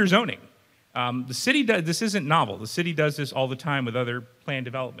that's your zoning. The city does, this isn't novel. The city does this all the time with other planned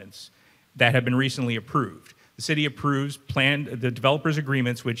developments that have been recently approved. The city approves the developers'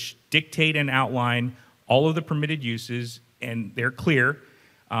 agreements, which dictate and outline all of the permitted uses, and they're clear.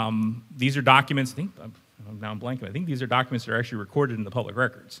 These are documents, I'm blanking. I think these are documents that are actually recorded in the public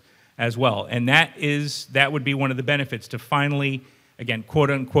records as well. And that would be one of the benefits to finally, again, quote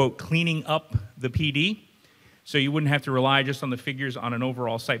unquote, cleaning up the PD. So you wouldn't have to rely just on the figures on an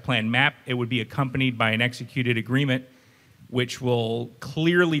overall site plan map. It would be accompanied by an executed agreement which will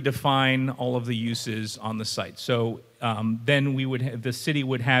clearly define all of the uses on the site. So then the city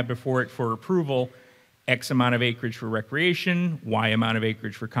would have before it for approval X amount of acreage for recreation, Y amount of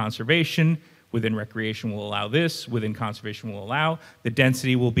acreage for conservation. Within recreation will allow this, within conservation will allow. The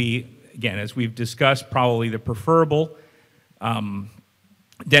density will be, again, as we've discussed, probably the preferable.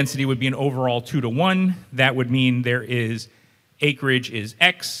 Density would be an overall 2-to-1. That would mean acreage is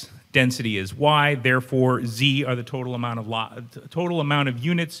X, density is Y, therefore Z are the total amount of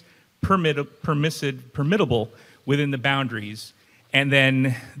units permittable within the boundaries. And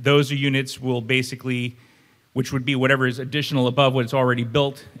then those units will basically, which would be whatever is additional above what's already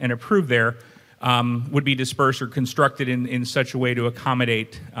built and approved there, would be dispersed or constructed in such a way to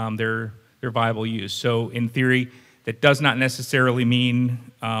accommodate their viable use. So in theory, that does not necessarily mean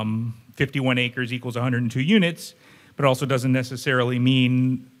 51 acres equals 102 units, but also doesn't necessarily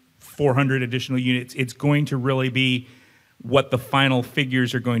mean 400 additional units. It's going to really be what the final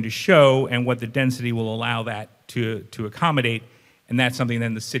figures are going to show and what the density will allow that to accommodate. And that's something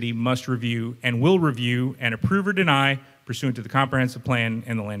then the city must review and will review and approve or deny pursuant to the comprehensive plan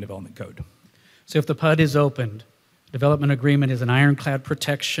and the land development code. So if the PUD is opened, development agreement is an ironclad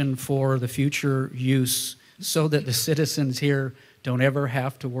protection for the future use so that the citizens here don't ever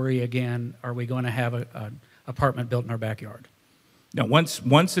have to worry again, are we going to have an apartment built in our backyard? Now, once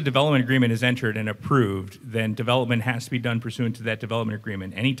the development agreement is entered and approved, then development has to be done pursuant to that development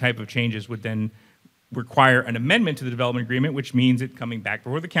agreement. Any type of changes would then require an amendment to the development agreement, which means it coming back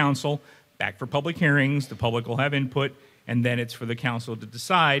before the council, back for public hearings, the public will have input, and then it's for the council to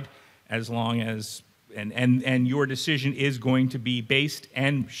decide as long as, and your decision is going to be based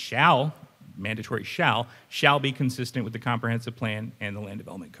and mandatory shall be consistent with the comprehensive plan and the land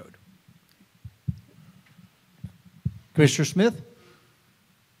development code. Commissioner Smith?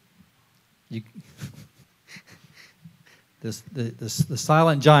 The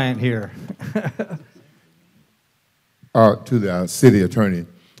silent giant here. To the city attorney,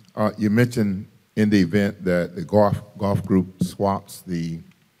 you mentioned in the event that the golf group swaps the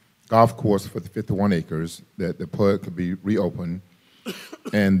golf course for the 51 acres, that the PUD could be reopened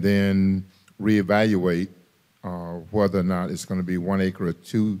and then reevaluate whether or not it's going to be 1 acre or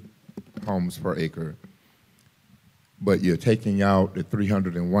 2 homes per acre. But you're taking out the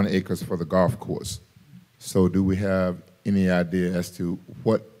 301 acres for the golf course. So do we have any idea as to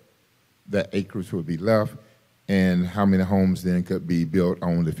what that acreage will be left and how many homes then could be built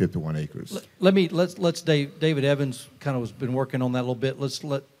on the 51 acres? Let's David Evans kind of has been working on that a little bit. Let's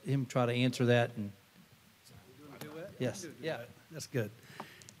let him try to answer that. And yes, yeah, that's good.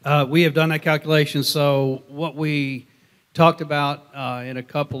 We have done that calculation. So what we talked about in a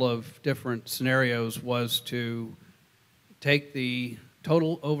couple of different scenarios was to take the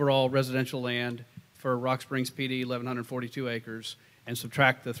total overall residential land for Rock Springs PD, 1,142 acres, and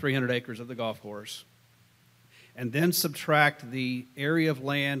subtract the 300 acres of the golf course, and then subtract the area of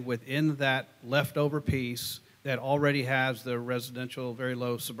land within that leftover piece that already has the residential, very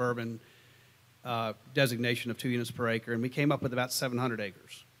low suburban designation of 2 units per acre, and we came up with about 700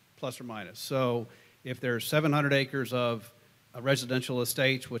 acres, plus or minus. So if there's 700 acres of a residential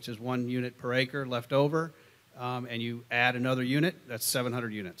estates, which is 1 unit per acre left over, and you add another unit, that's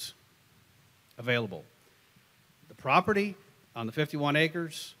 700 units available. The property on the 51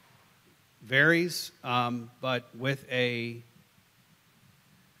 acres varies, but with a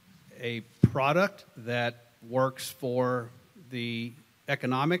product that works for the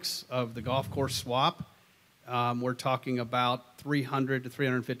economics of the golf course swap, we're talking about 300 to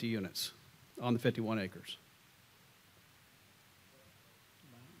 350 units on the 51 acres.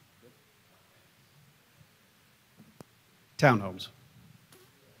 Townhomes.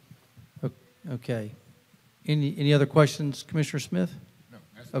 Okay. Any other questions, Commissioner Smith? No,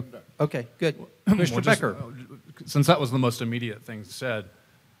 that's Okay, good. Commissioner Becker. Since that was the most immediate thing said,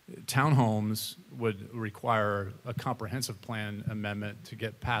 townhomes would require a comprehensive plan amendment to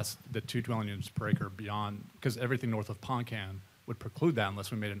get past the 2 dwelling units per acre beyond, because everything north of Poncan would preclude that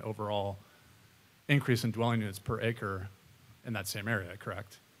unless we made an overall increase in dwelling units per acre in that same area,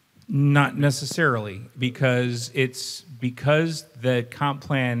 correct? Not necessarily, because the comp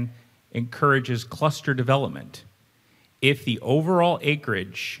plan encourages cluster development. If the overall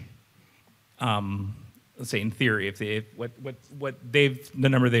acreage, let's say in theory, if the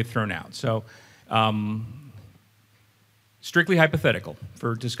number they've thrown out, so strictly hypothetical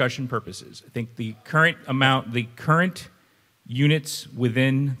for discussion purposes, I think the current units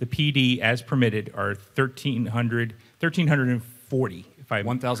within the PD as permitted are 1,340.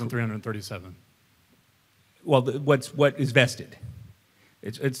 1,337. Well, what is vested?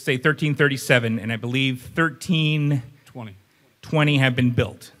 It's say 1337, and I believe 1320 have been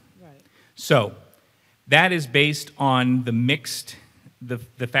built. Right. So that is based on the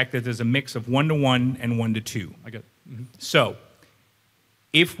fact that there's a mix of 1-to-1 and 1-to-2. I get it. Mm-hmm. So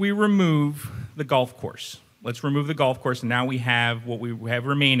if we remove the golf course, let's remove the golf course, and now we have what we have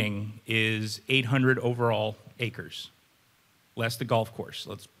remaining is 800 overall acres, less the golf course,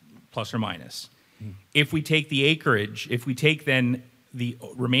 let's plus or minus. If we take the acreage, if we take then the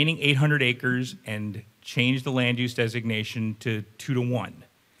remaining 800 acres and change the land use designation to 2-to-1.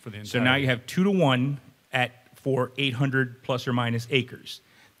 So now you have 2-to-1 for 800 plus or minus acres.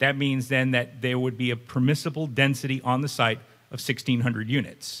 That means then that there would be a permissible density on the site of 1,600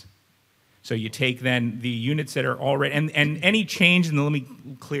 units. So you take then the units that are already, and any change in the, let me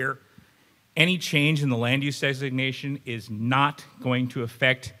clear, any change in the land use designation is not going to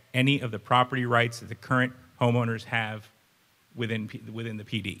affect any of the property rights that the current homeowners have within the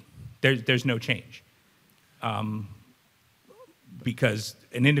PD. There's no change. Because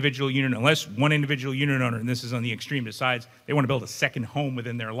an individual unit, unless one individual unit owner, and this is on the extreme, decides they want to build a second home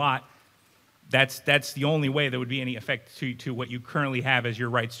within their lot, that's the only way there would be any effect to what you currently have as your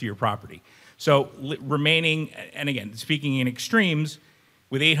rights to your property. So remaining, and again, speaking in extremes,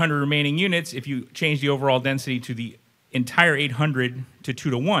 with 800 remaining units, if you change the overall density to the entire 800 to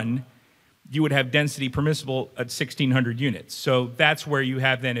 2-to-1, you would have density permissible at 1,600 units. So that's where you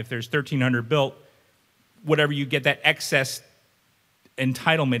have then, if there's 1,300 built, whatever you get that excess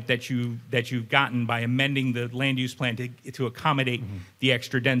entitlement that you've gotten by amending the land use plan to accommodate the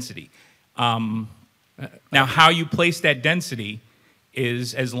extra density. Now, how you place that density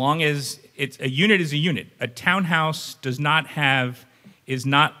is, as long as a unit is a unit. A townhouse is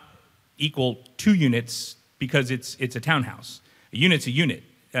not equal 2 units because it's a townhouse. A unit's a unit.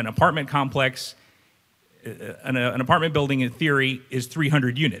 An apartment complex, an apartment building in theory is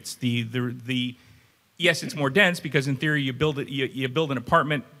 300 units. Yes, it's more dense because in theory you build an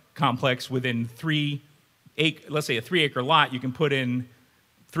apartment complex within let's say a 3-acre lot, you can put in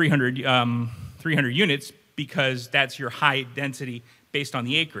 300 units because that's your high density based on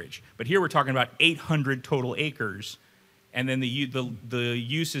the acreage. But here we're talking about 800 total acres, and then the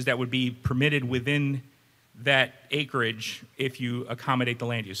uses that would be permitted within that acreage if you accommodate the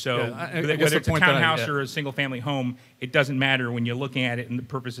land use. So whether it's a townhouse or a single-family home, it doesn't matter when you're looking at it in the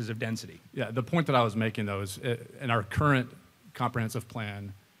purposes of density. Yeah, the point that I was making, though, is in our current comprehensive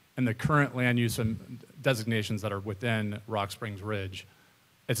plan and the current land use and designations that are within Rock Springs Ridge,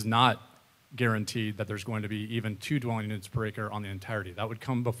 it's not guaranteed that there's going to be even 2 dwelling units per acre on the entirety. That would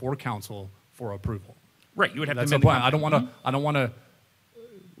come before council for approval. Right, you would have That's to the point. I don't want to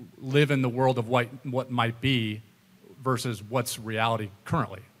live in the world of what might be versus what's reality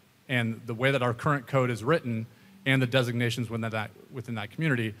currently. And the way that our current code is written and the designations within that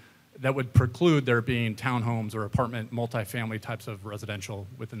community, that would preclude there being townhomes or apartment multifamily types of residential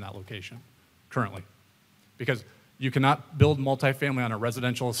within that location currently. Because you cannot build multifamily on a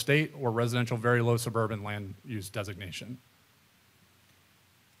residential estate or residential very low suburban land use designation.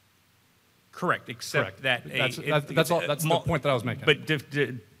 Correct, except that that's the point that I was making.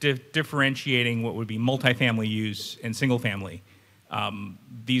 But differentiating what would be multifamily use and single family,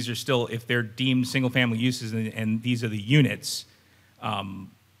 these are still, if they're deemed single family uses and these are the units,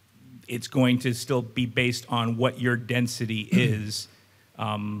 it's going to still be based on what your density is,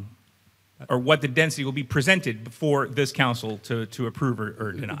 or what the density will be presented before this council to approve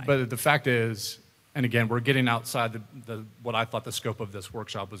or deny. But the fact is, and again, we're getting outside what I thought the scope of this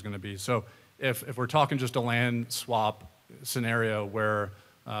workshop was going to be. So if we're talking just a land swap scenario where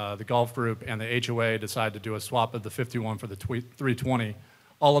the golf group and the HOA decide to do a swap of the 51 for the 320,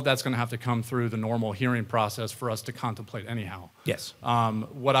 all of that's going to have to come through the normal hearing process for us to contemplate anyhow. Yes.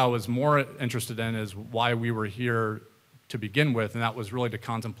 What I was more interested in is why we were here to begin with, and that was really to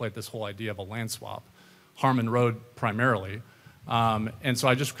contemplate this whole idea of a land swap, Harmon Road primarily. And so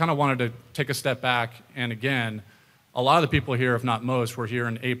I just kind of wanted to take a step back, and again, a lot of the people here, if not most, were here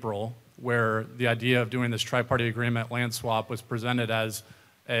in April where the idea of doing this tri-party agreement land swap was presented as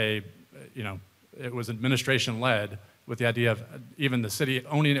a, it was administration-led with the idea of even the city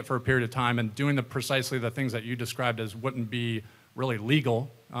owning it for a period of time and doing precisely the things that you described as wouldn't be really legal,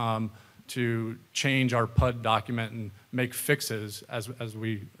 to change our PUD document and make fixes as it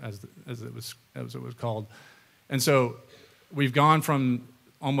was called. And so we've gone from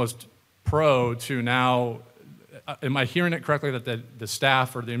almost pro to now, am I hearing it correctly that the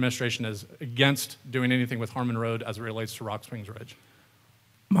staff or the administration is against doing anything with Harmon Road as it relates to Rock Springs Ridge?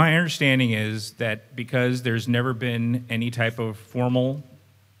 My understanding is that because there's never been any type of formal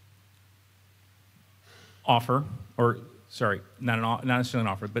offer, or sorry, not necessarily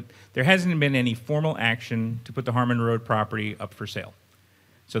an offer, but there hasn't been any formal action to put the Harmon Road property up for sale.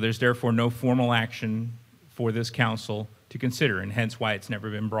 So there's therefore no formal action for this council to consider, and hence why it's never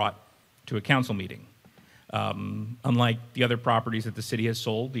been brought to a council meeting. Unlike the other properties that the city has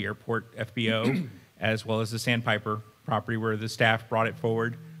sold, the airport FBO, as well as the Sandpiper property where the staff brought it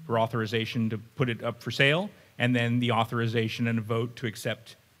forward for authorization to put it up for sale, and then the authorization and a vote to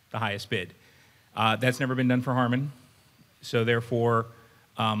accept the highest bid. That's never been done for Harmon, so therefore,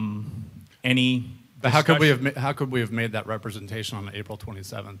 any But how could we have made that representation on April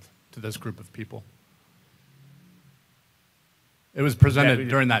 27th to this group of people? It was presented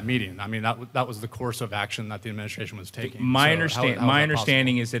during that meeting. I mean, that was the course of action that the administration was taking. My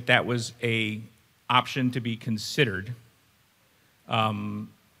understanding is that that was a option to be considered, and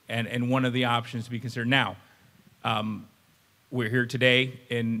one of the options to be considered. Now, we're here today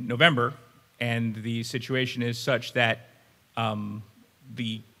in November, and the situation is such that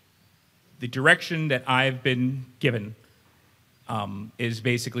the direction that I've been given is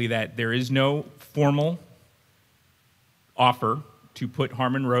basically that there is no formal offer to put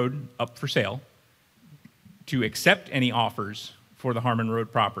Harmon Road up for sale, to accept any offers for the Harmon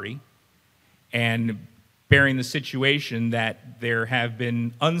Road property, and bearing the situation that there have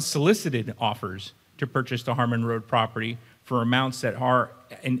been unsolicited offers to purchase the Harmon Road property for amounts that are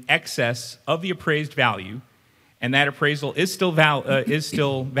in excess of the appraised value, and that appraisal is still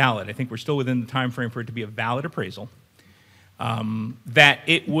valid. I think we're still within the time frame for it to be a valid appraisal. That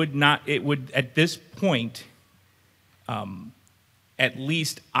it would at this point, at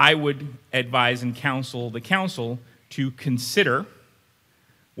least I would advise and counsel the council to consider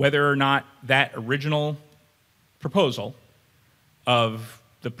whether or not that original proposal of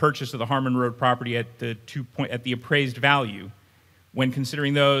the purchase of the Harmon Road property at the appraised value, when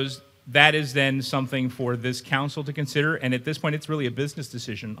considering those, that is then something for this council to consider. And at this point, it's really a business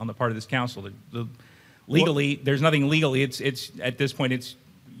decision on the part of this council. Legally, there's nothing legally. It's at this point, it's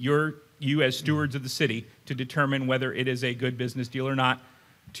you as stewards of the city to determine whether it is a good business deal or not,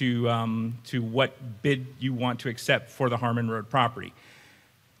 to what bid you want to accept for the Harmon Road property.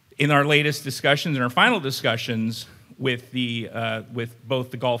 In our latest discussions, in our final discussions with both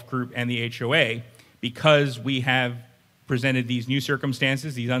the golf group and the HOA, because we have presented these new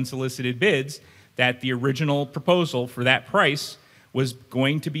circumstances, these unsolicited bids, that the original proposal for that price was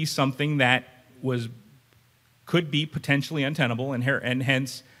going to be something that could be potentially untenable, and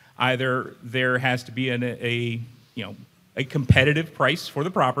hence either there has to be a competitive price for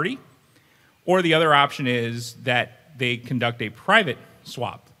the property, or the other option is that they conduct a private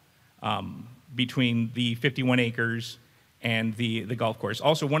swap between the 51 acres and the golf course.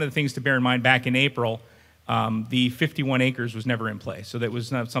 Also, one of the things to bear in mind, back in April, the 51 acres was never in play, so that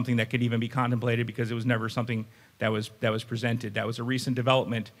was not something that could even be contemplated because it was never something that was presented. That was a recent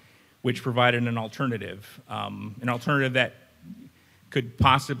development which provided an alternative that could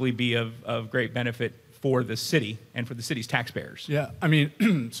possibly be of great benefit for the city and for the city's taxpayers. Yeah, I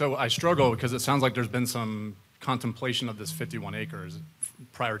mean, so I struggle because it sounds like there's been some contemplation of this 51 acres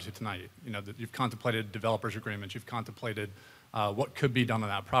prior to tonight. You know, that you've contemplated developers agreements, you've contemplated what could be done on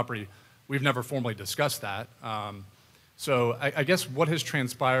that property. We've never formally discussed that. So I guess what has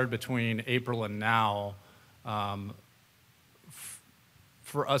transpired between April and now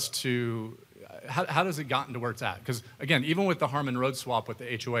for us to, how does it gotten to where it's at? Because again, even with the Harmon Road swap with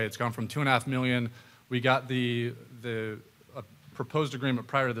the HOA, it's gone from $2.5 million. We got the proposed agreement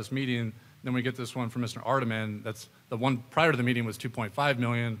prior to this meeting. Then we get this one from Mr. Ardeman. That's the one prior to the meeting was $2.5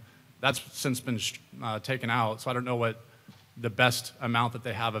 million. That's since been taken out. So I don't know what the best amount that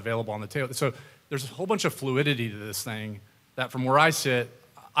they have available on the table. So there's a whole bunch of fluidity to this thing that from where I sit,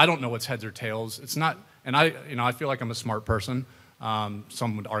 I don't know what's heads or tails. It's not, and I feel like I'm a smart person.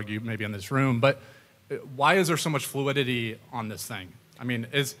 Some would argue maybe in this room, but why is there so much fluidity on this thing? I mean,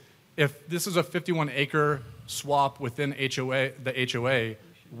 if this is a 51-acre swap within the HOA,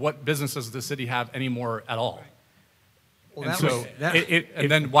 what business does the city have anymore at all? Well, And that so, was- that- and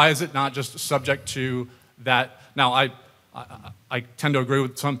then why is it not just subject to that? Now, I tend to agree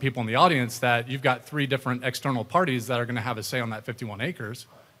with some people in the audience that you've got 3 different external parties that are going to have a say on that 51 acres.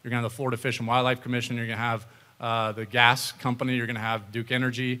 You're going to have the Florida Fish and Wildlife Commission. You're going to have the gas company. You're going to have Duke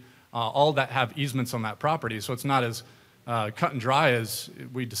Energy. All that have easements on that property. So it's not as cut and dry as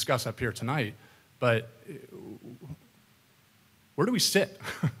we discuss up here tonight. But where do we sit?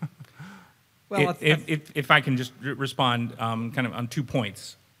 Well, If I can just respond kind of on 2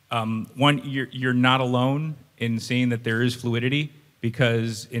 points. One, you're not alone in seeing that there is fluidity,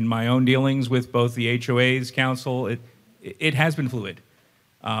 because in my own dealings with both the HOA's council, it has been fluid.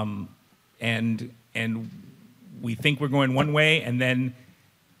 And we think we're going one way, and then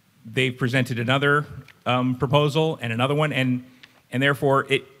they've presented another proposal and another one, and therefore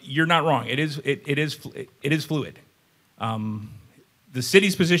you're not wrong. It is fluid. The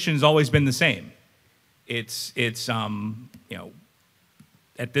city's position has always been the same. It's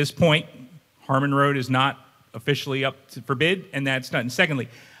at this point, Harmon Road is not officially up for bid, and that's done. And secondly,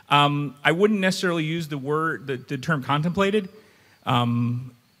 I wouldn't necessarily use the term contemplated.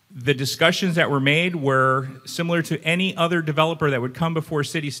 The discussions that were made were similar to any other developer that would come before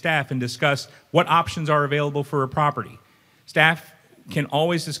city staff and discuss what options are available for a property. Staff can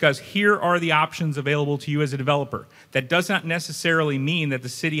always discuss, here are the options available to you as a developer. That does not necessarily mean that the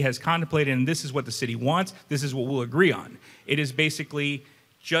city has contemplated and this is what the city wants, this is what we'll agree on. It is basically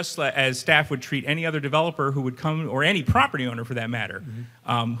just as staff would treat any other developer who would come, or any property owner for that matter,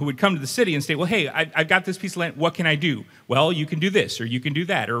 who would come to the city and say, well, hey, I've got this piece of land, what can I do? Well, you can do this, or you can do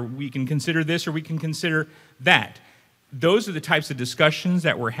that, or we can consider this, or we can consider that. Those are the types of discussions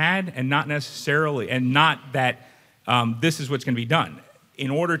that were had, and not necessarily, and not that this is what's going to be done.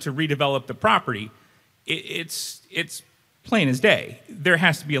 In order to redevelop the property, it's plain as day. There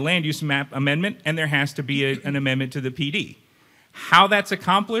has to be a land use map amendment, and there has to be an amendment to the PD. How that's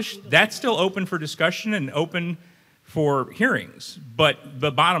accomplished, that's still open for discussion and open for hearings. But the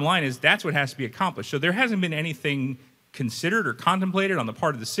bottom line is that's what has to be accomplished. So there hasn't been anything considered or contemplated on the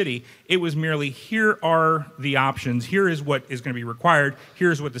part of the city. It was merely, here are the options, here is what is going to be required,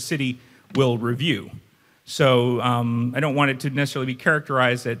 here's what the city will review. So I don't want it to necessarily be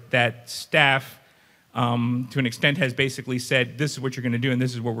characterized that staff, to an extent, has basically said, this is what you're going to do and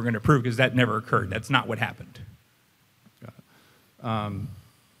this is what we're going to approve, because that never occurred. That's not what happened. I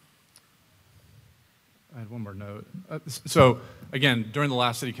had one more note. So again, during the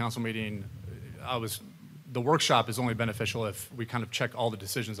last city council meeting, the workshop is only beneficial if we kind of check all the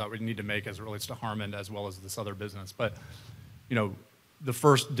decisions that we need to make as it relates to Harmon as well as this other business. But, the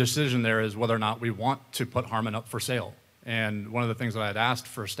first decision there is whether or not we want to put Harmon up for sale. And one of the things that I had asked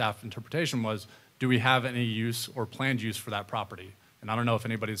for staff interpretation was, do we have any use or planned use for that property? And I don't know if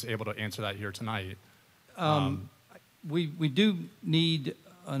anybody's able to answer that here tonight. We do need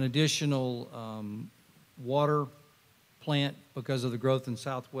an additional water plant because of the growth in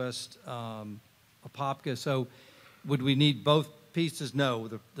southwest Apopka. So would we need both pieces? No.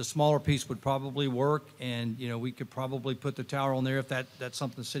 The smaller piece would probably work, and we could probably put the tower on there if that's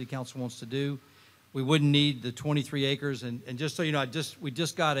something the city council wants to do. We wouldn't need the 23 acres. And just so you know, we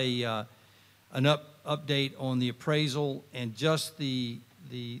just got an update on the appraisal, and just the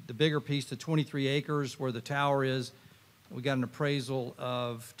bigger piece, the 23 acres where the tower is. We got an appraisal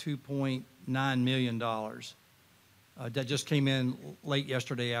of $2.9 million. That just came in late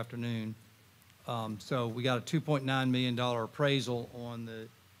yesterday afternoon. So we got a $2.9 million appraisal on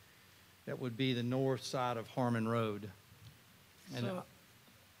that would be the north side of Harmon Road. And So,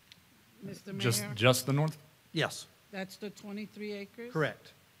 Mr. Mayor, Just the north? yes, that's the 23 acres?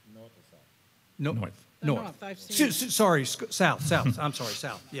 correct. North. The north, I've seen it. Sorry, south. I'm sorry,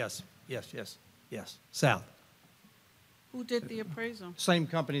 south. Yes, south. Who did the appraisal? Same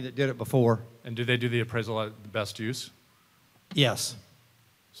company that did it before. And do they do the appraisal at the best use? Yes,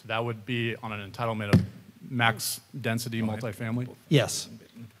 So that would be on an entitlement of max density multifamily? yes.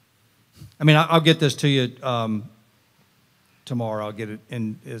 I mean, I'll get this to you tomorrow. I'll get it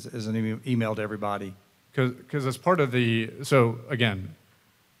in as an email to everybody. Because as part of so again,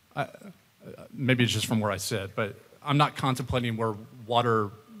 maybe it's just from where I sit, but I'm not contemplating where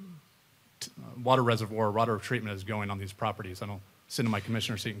water reservoir, water treatment is going on these properties. I don't sit in my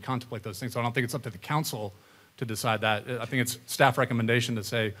commissioner seat and contemplate those things. So I don't think it's up to the council to decide that. I think it's staff recommendation to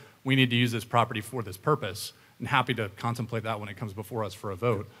say, we need to use this property for this purpose, and happy to contemplate that when it comes before us for a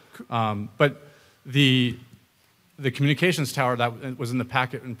vote. But the communications tower that was in the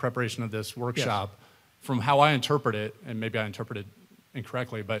packet in preparation of this workshop, from how I interpret it, and maybe I interpreted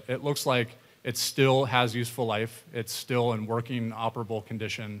incorrectly, but it looks like it still has useful life. It's still in working, operable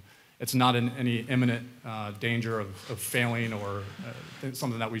condition. it's not in any imminent danger of failing or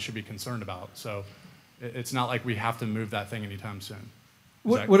something that we should be concerned about. So it's not like we have to move that thing anytime soon.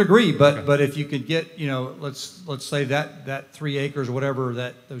 Would agree, but if you could get, let's say that 3 acres or whatever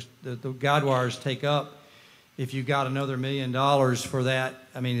that the guide wires take up, if you got another $1 million for that,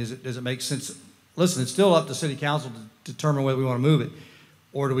 I mean, does it make sense? Listen, it's still up to City Council to determine whether we want to move it,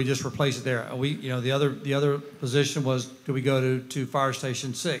 or do we just replace it there? The other position was, do we go to Fire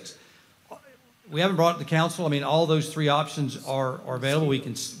Station 6? We haven't brought it to council. I mean, all those 3 options are available. We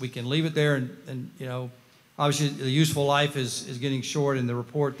can leave it there, and obviously the useful life is getting short, and the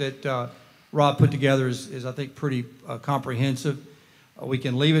report that Rob put together is I think pretty comprehensive. We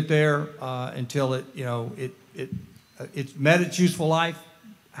can leave it there until it's met its useful life.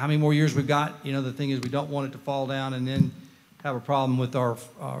 How many more years we've got? The thing is, we don't want it to fall down and then have a problem with our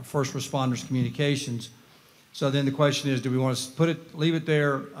first responders' communications. So then the question is, do we want to leave it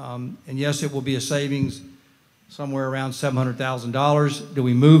there? And yes, it will be a savings somewhere around $700,000. Do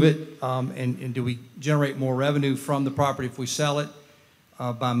we move it? And do we generate more revenue from the property if we sell it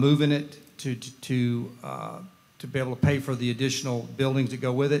by moving it to be able to pay for the additional buildings that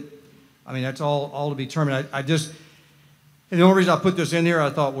go with it? I mean, that's all to be determined. And the only reason I put this in here, I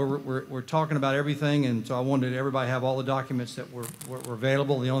thought we're talking about everything, and so I wanted everybody to have all the documents that were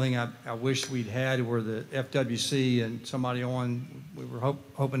available. The only thing I wish we'd had were the FWC and somebody on. We were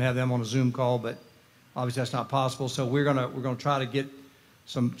hoping to have them on a Zoom call, but obviously that's not possible. So we're gonna try to get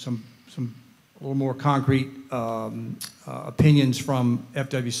some a little more concrete opinions from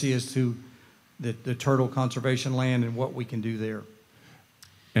FWC as to the turtle conservation land and what we can do there.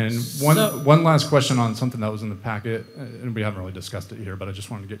 And one last question on something that was in the packet, and we haven't really discussed it here, but I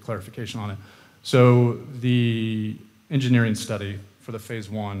just wanted to get clarification on it. So the engineering study for the phase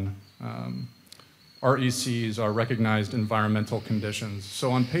 1, RECs are recognized environmental conditions.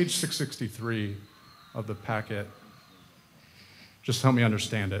 So on page 663 of the packet, just help me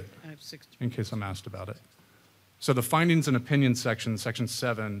understand it in case I'm asked about it. So the findings and opinions section, section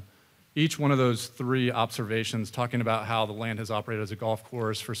 7, each one of those 3 observations talking about how the land has operated as a golf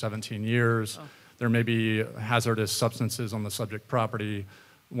course for 17 years. Oh. There may be hazardous substances on the subject property.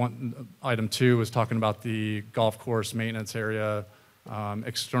 Item 2 was talking about the golf course maintenance area,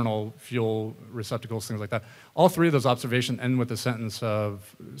 external fuel receptacles, things like that. All 3 of those observations end with a sentence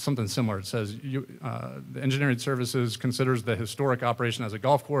of something similar. It says, the engineering services considers the historic operation as a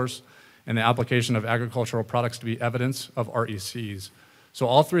golf course and the application of agricultural products to be evidence of RECs. So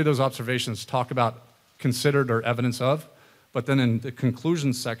all 3 of those observations talk about considered or evidence of, but then in the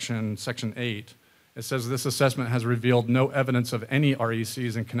conclusion section, section 8, it says this assessment has revealed no evidence of any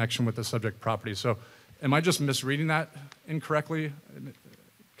RECs in connection with the subject property. So am I just misreading that incorrectly?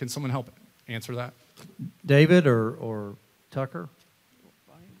 Can someone help answer that? David or Tucker?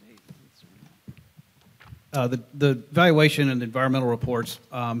 The evaluation and the environmental reports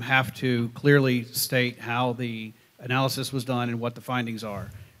have to clearly state how the analysis was done and what the findings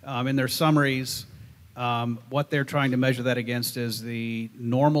are. In their summaries, what they're trying to measure that against is the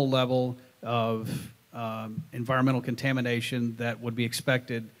normal level of environmental contamination that would be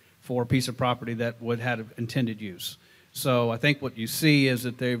expected for a piece of property that would have intended use. So I think what you see is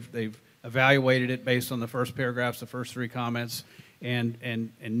that they've evaluated it based on the first paragraphs, the first 3 comments,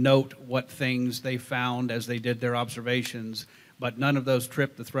 and note what things they found as they did their observations, but none of those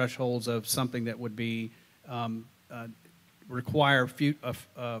tripped the thresholds of something that would be require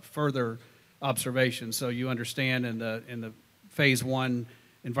further observation. So you understand in the phase 1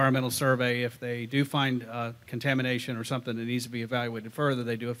 environmental survey, if they do find contamination or something that needs to be evaluated further,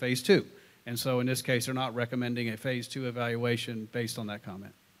 they do a phase 2. And so in this case, they're not recommending a phase 2 evaluation based on that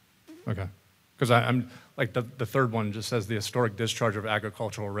comment. Okay. Because I'm like the 3rd one just says the historic discharge of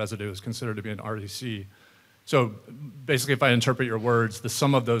agricultural residue is considered to be an REC. So basically, if I interpret your words, the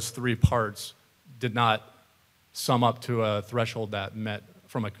sum of those 3 parts did not sum up to a threshold that met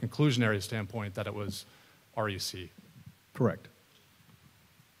from a conclusionary standpoint that it was REC. Correct.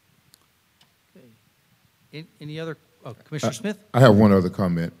 Okay. Any other, Commissioner Smith? I have one other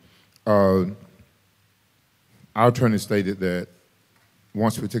comment. Our attorney stated that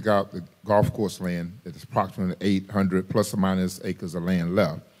once we took out the golf course land, there's approximately 800 plus or minus acres of land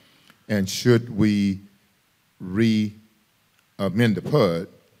left. And should we amend the PUD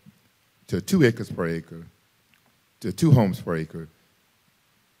to 2 acres per acre, to 2 homes per acre,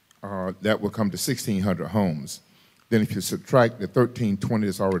 that will come to 1,600 homes. Then if you subtract the 1,320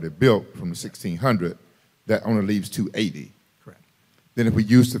 that's already built from the 1,600, that only leaves 280. Correct. Then if we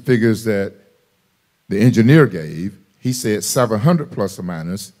use the figures that the engineer gave, he said 700 plus or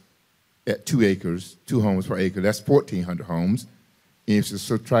minus at 2 acres, 2 homes per acre, that's 1,400 homes. If you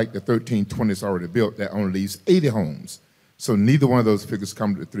subtract the 1,320 that's already built, that only leaves 80 homes. So neither one of those figures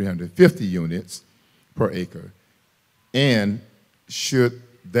come to 350 units per acre. And should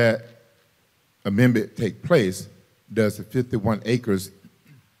that amendment take place, does the 51 acres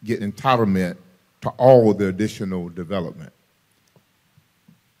get entitlement to all the additional development?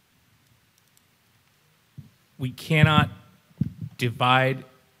 We cannot divide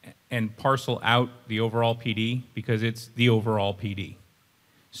and parcel out the overall PD because it's the overall PD.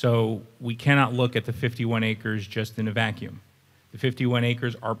 So we cannot look at the 51 acres just in a vacuum. The 51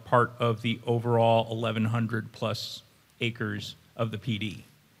 acres are part of the overall 1,100 plus acres of the PD.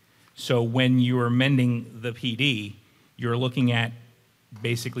 So when you're amending the PD, you're looking at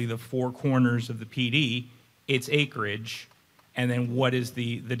basically the four corners of the PD, its acreage, and then what is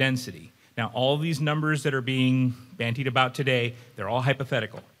the density. Now, all of these numbers that are being bandied about today, they're all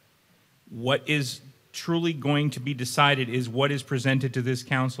hypothetical. What is truly going to be decided is what is presented to this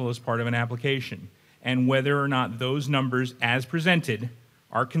council as part of an application, and whether or not those numbers as presented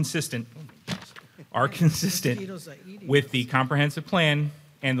are consistent with the comprehensive plan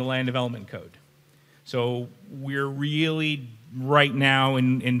and the land development code. So we're really right now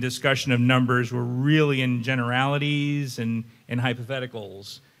in discussion of numbers. We're really in generalities and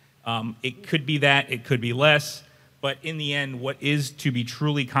hypotheticals. It could be that, it could be less, but in the end, what is to be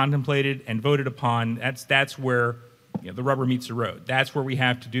truly contemplated and voted upon, that's where the rubber meets the road. That's where we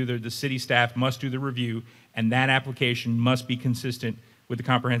have to do the city staff must do the review, and that application must be consistent with the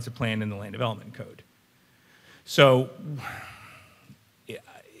comprehensive plan and the land development code. So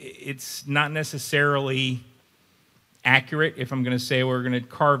it's not necessarily accurate if I'm going to say we're going to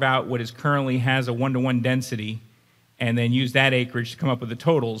carve out what is currently has a 1-to-1 density and then use that acreage to come up with the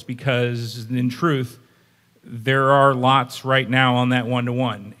totals, because in truth, there are lots right now on that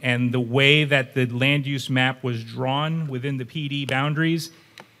 1-to-1. And the way that the land use map was drawn within the PD boundaries,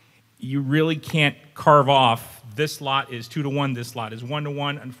 you really can't carve off this lot is 2-to-1, this lot is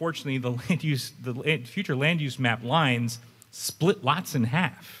 1-to-1. Unfortunately, the future land use map lines split lots in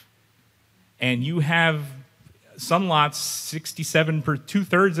half. And you have some lots, 67 per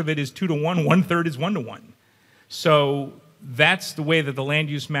 2/3 of it is 2-to-1, 1/3 is 1-to-1. So that's the way that the land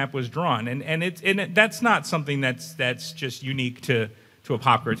use map was drawn, and that's not something that's just unique to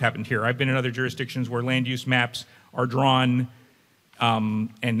Apopka. It's happened here. I've been in other jurisdictions where land use maps are drawn, and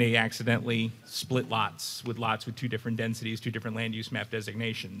they accidentally split lots with two different densities, two different land use map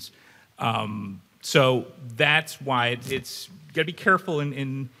designations. So that's why it's got to be careful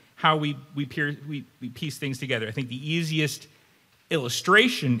in how we piece things together. I think the easiest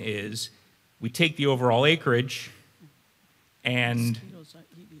illustration is we take the overall acreage, and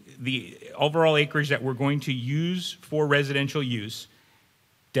the overall acreage that we're going to use for residential use,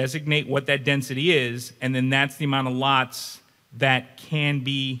 designate what that density is, and then that's the amount of lots that can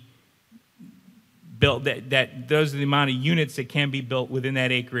be built, those are the amount of units that can be built within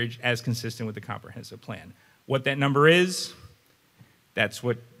that acreage as consistent with the comprehensive plan. What that number is, that's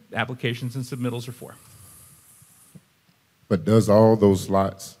what applications and submittals are for. But does all those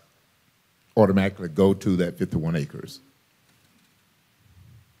lots automatically go to that 51 acres?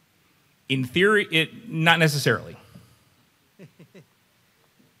 In theory, not necessarily.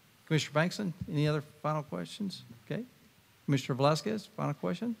 Commissioner Bankson, any other final questions? Okay. Commissioner Velasquez, final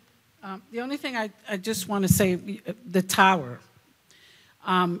question? The only thing I just want to say, the tower,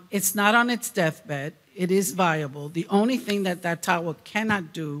 it's not on its deathbed. It is viable. The only thing that tower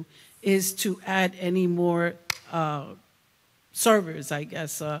cannot do is to add any more servers, I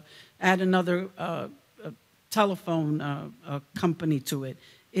guess, add another telephone company to it.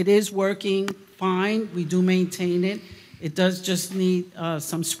 It is working fine. We do maintain it. It does just need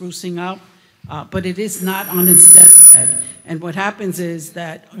some sprucing up, but it is not on its deathbed. And what happens is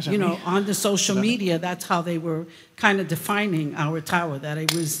that, on the social media, that's how they were kind of defining our tower, that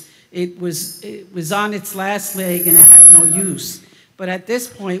it was on its last leg and it had no use. But at this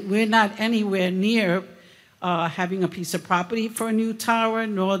point, we're not anywhere near having a piece of property for a new tower,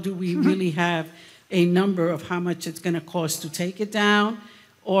 nor do we really have a number of how much it's going to cost to take it down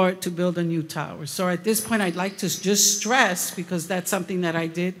or to build a new tower. So at this point, I'd like to just stress, because that's something that I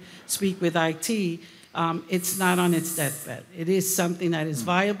did speak with IT, it's not on its deathbed. It is something that is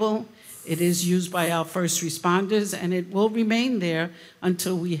viable. It is used by our first responders, and it will remain there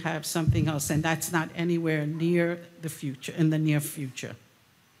until we have something else, and that's not anywhere near the future, in the near future.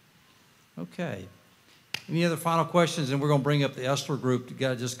 Okay. Any other final questions? And we're going to bring up the Estler Group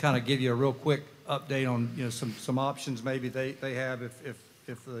to just kind of give you a real quick update on some options maybe they have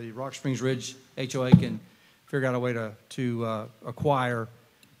if the Rock Springs Ridge HOA can figure out a way to acquire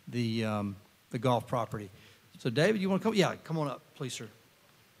the golf property. So David, you want to come? Yeah, come on up, please, sir.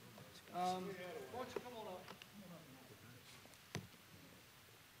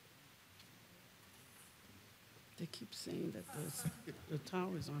 They keep saying that the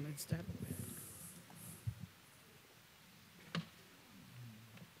tower's on its deathbed.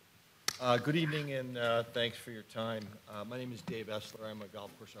 Good evening, and thanks for your time. My name is Dave Essler. I'm a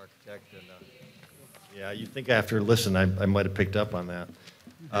golf course architect, and yeah, you'd think after listening I might have picked up on that,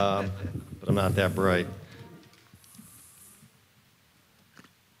 but I'm not that bright.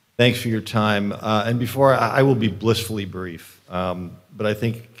 Thanks for your time. And before I will be blissfully brief, but I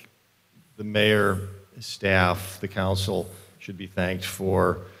think the mayor, his staff, the council should be thanked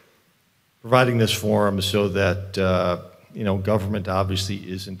for providing this forum so that government obviously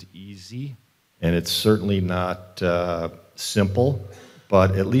isn't easy, and it's certainly not simple,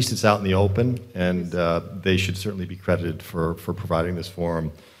 but at least it's out in the open, and they should certainly be credited for providing this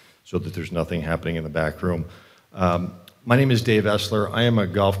forum so that there's nothing happening in the back room. My name is Dave Essler. I am a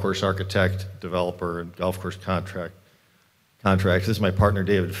golf course architect, developer, and golf course contracts. This is my partner,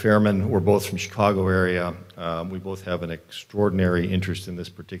 David Fairman. We're both from Chicago area. We both have an extraordinary interest in this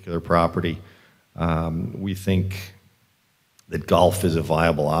particular property. We think that golf is a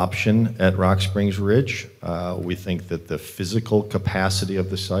viable option at Rock Springs Ridge. We think that the physical capacity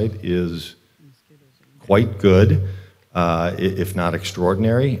of the site is quite good, if not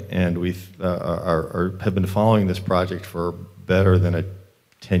extraordinary, and we have been following this project for better than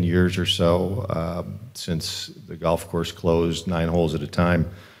 10 years or so, since the golf course closed 9 holes at a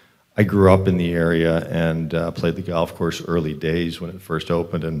time. I grew up in the area and played the golf course early days when it first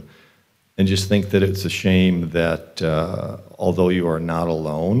opened, and just think that it's a shame that although you are not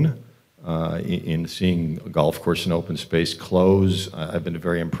alone in seeing a golf course in open space close, I've been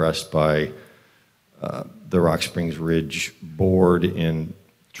very impressed by the Rock Springs Ridge board in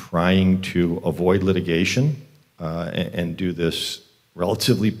trying to avoid litigation and do this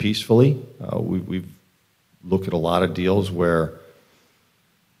relatively peacefully. We've looked at a lot of deals where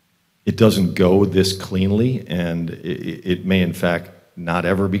it doesn't go this cleanly, and it may in fact not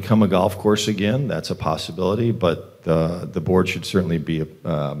ever become a golf course again. That's a possibility, but the board should certainly be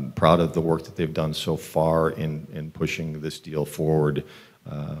proud of the work that they've done so far in pushing this deal forward.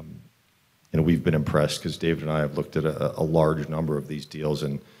 And we've been impressed because David and I have looked at a large number of these deals,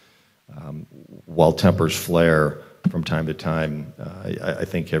 and while tempers flare from time to time, I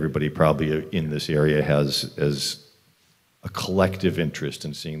think everybody probably in this area has a collective interest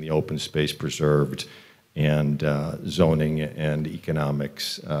in seeing the open space preserved, and zoning and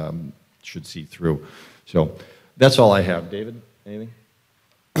economics should see through. So that's all I have. David, anything?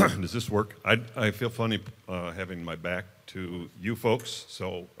 Does this work? I feel funny having my back to you folks,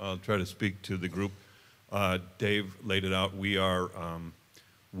 so I'll try to speak to the group. Dave laid it out. We are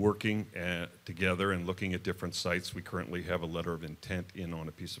working together and looking at different sites. We currently have a letter of intent in on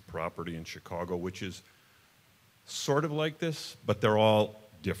a piece of property in Chicago, which is sort of like this, but they're all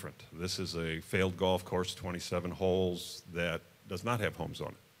different. This is a failed golf course, 27 holes, that does not have homes on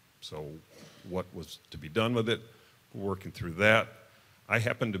it. So what was to be done with it? We're working through that. I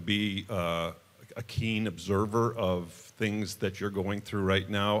happen to be a keen observer of things that you're going through right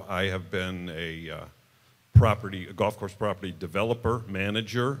now. I have been a golf course property developer,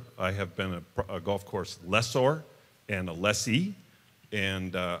 manager. I have been a golf course lessor and a lessee,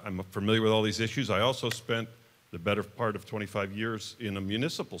 and I'm familiar with all these issues. I also spent the better part of 25 years in a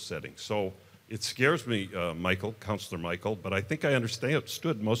municipal setting. So it scares me, Councilor Michael, but I think I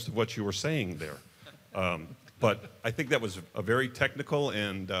understood most of what you were saying there. But I think that was a very technical,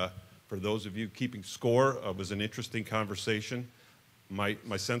 and for those of you keeping score, it was an interesting conversation. My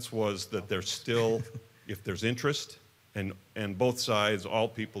sense was that there's still, if there's interest, and both sides, all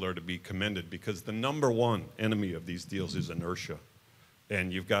people are to be commended, because the number one enemy of these deals is inertia.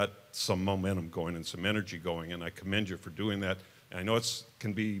 And you've got some momentum going and some energy going, and I commend you for doing that. And I know it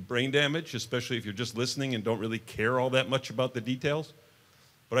can be brain damage, especially if you're just listening and don't really care all that much about the details.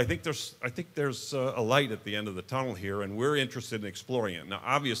 But I think there's a light at the end of the tunnel here, and we're interested in exploring it. Now,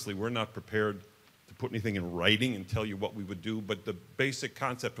 obviously, we're not prepared to put anything in writing and tell you what we would do, but the basic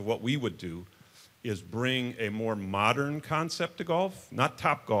concept of what we would do is bring a more modern concept to golf, not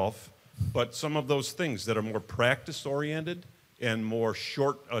top golf, but some of those things that are more practice-oriented and more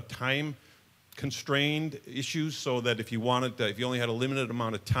short time constrained issues, so that if you only had a limited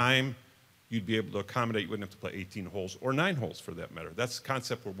amount of time, you'd be able to accommodate. You wouldn't have to play 18 holes or 9 holes for that matter. That's the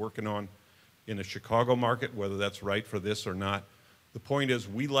concept we're working on in the Chicago market, whether that's right for this or not. The point is,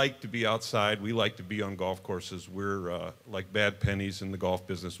 we like to be outside. We like to be on golf courses. We're like bad pennies in the golf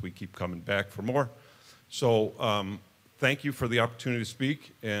business. We keep coming back for more. So thank you for the opportunity to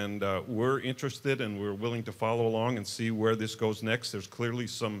speak, and we're interested and we're willing to follow along and see where this goes next. There's clearly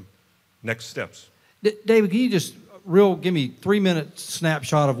some next steps. David, can you just give me 3-minute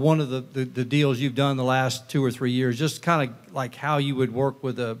snapshot of one of the deals you've done the last 2 or 3 years, just kind of like how you would work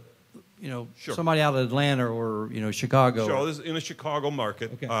with Sure. somebody out of Atlanta or, Chicago? Sure, this is in the Chicago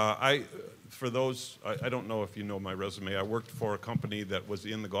market. Okay. For those, I don't know if you know my resume, I worked for a company that was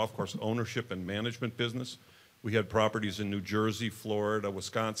in the golf course ownership and management business. We had properties in New Jersey, Florida,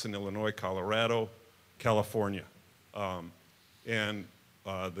 Wisconsin, Illinois, Colorado, California. The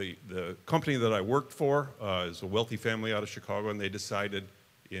company that I worked for is a wealthy family out of Chicago, and they decided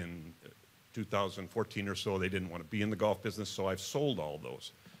in 2014 or so they didn't want to be in the golf business, so I've sold all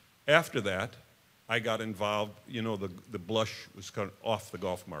those. After that, I got involved, the blush was kind of off the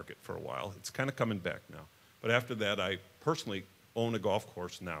golf market for a while. It's kind of coming back now. But after that, I personally own a golf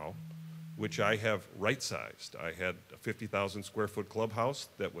course now, which I have right-sized. I had a 50,000 square foot clubhouse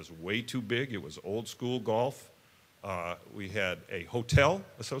that was way too big. It was old school golf. We had a hotel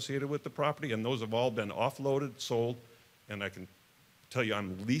associated with the property, and those have all been offloaded, sold, and I can tell you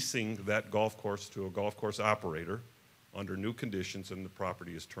I'm leasing that golf course to a golf course operator under new conditions, and the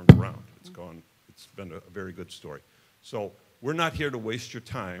property is turned around. It's been a very good story. So we're not here to waste your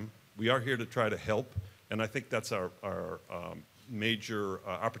time. We are here to try to help, and I think that's our major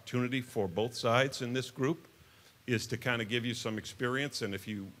opportunity for both sides in this group, is to kind of give you some experience, and if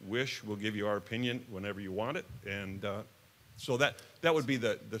you wish, we'll give you our opinion whenever you want it. And so that would be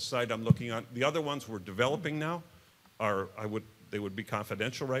the side I'm looking on. The other ones we're developing now they would be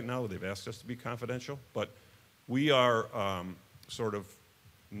confidential right now. They've asked us to be confidential, but we are sort of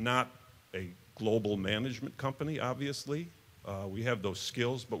not a global management company, obviously. We have those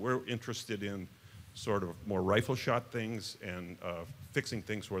skills, but we're interested in sort of more rifle shot things and fixing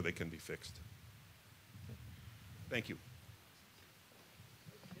things where they can be fixed. Thank you.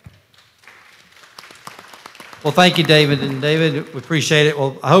 Well, thank you, David. And David, we appreciate it.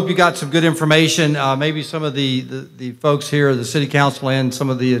 Well, I hope you got some good information. Maybe some of the folks here, the city council and some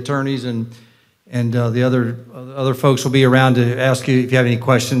of the attorneys and the other folks will be around to ask you if you have any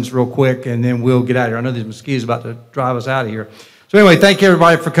questions real quick, and then we'll get out of here. I know these mosquitoes are about to drive us out of here. So anyway, thank you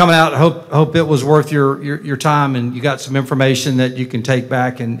everybody for coming out. I hope it was worth your time, and you got some information that you can take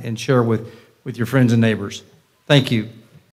back and share with your friends and neighbors. Thank you.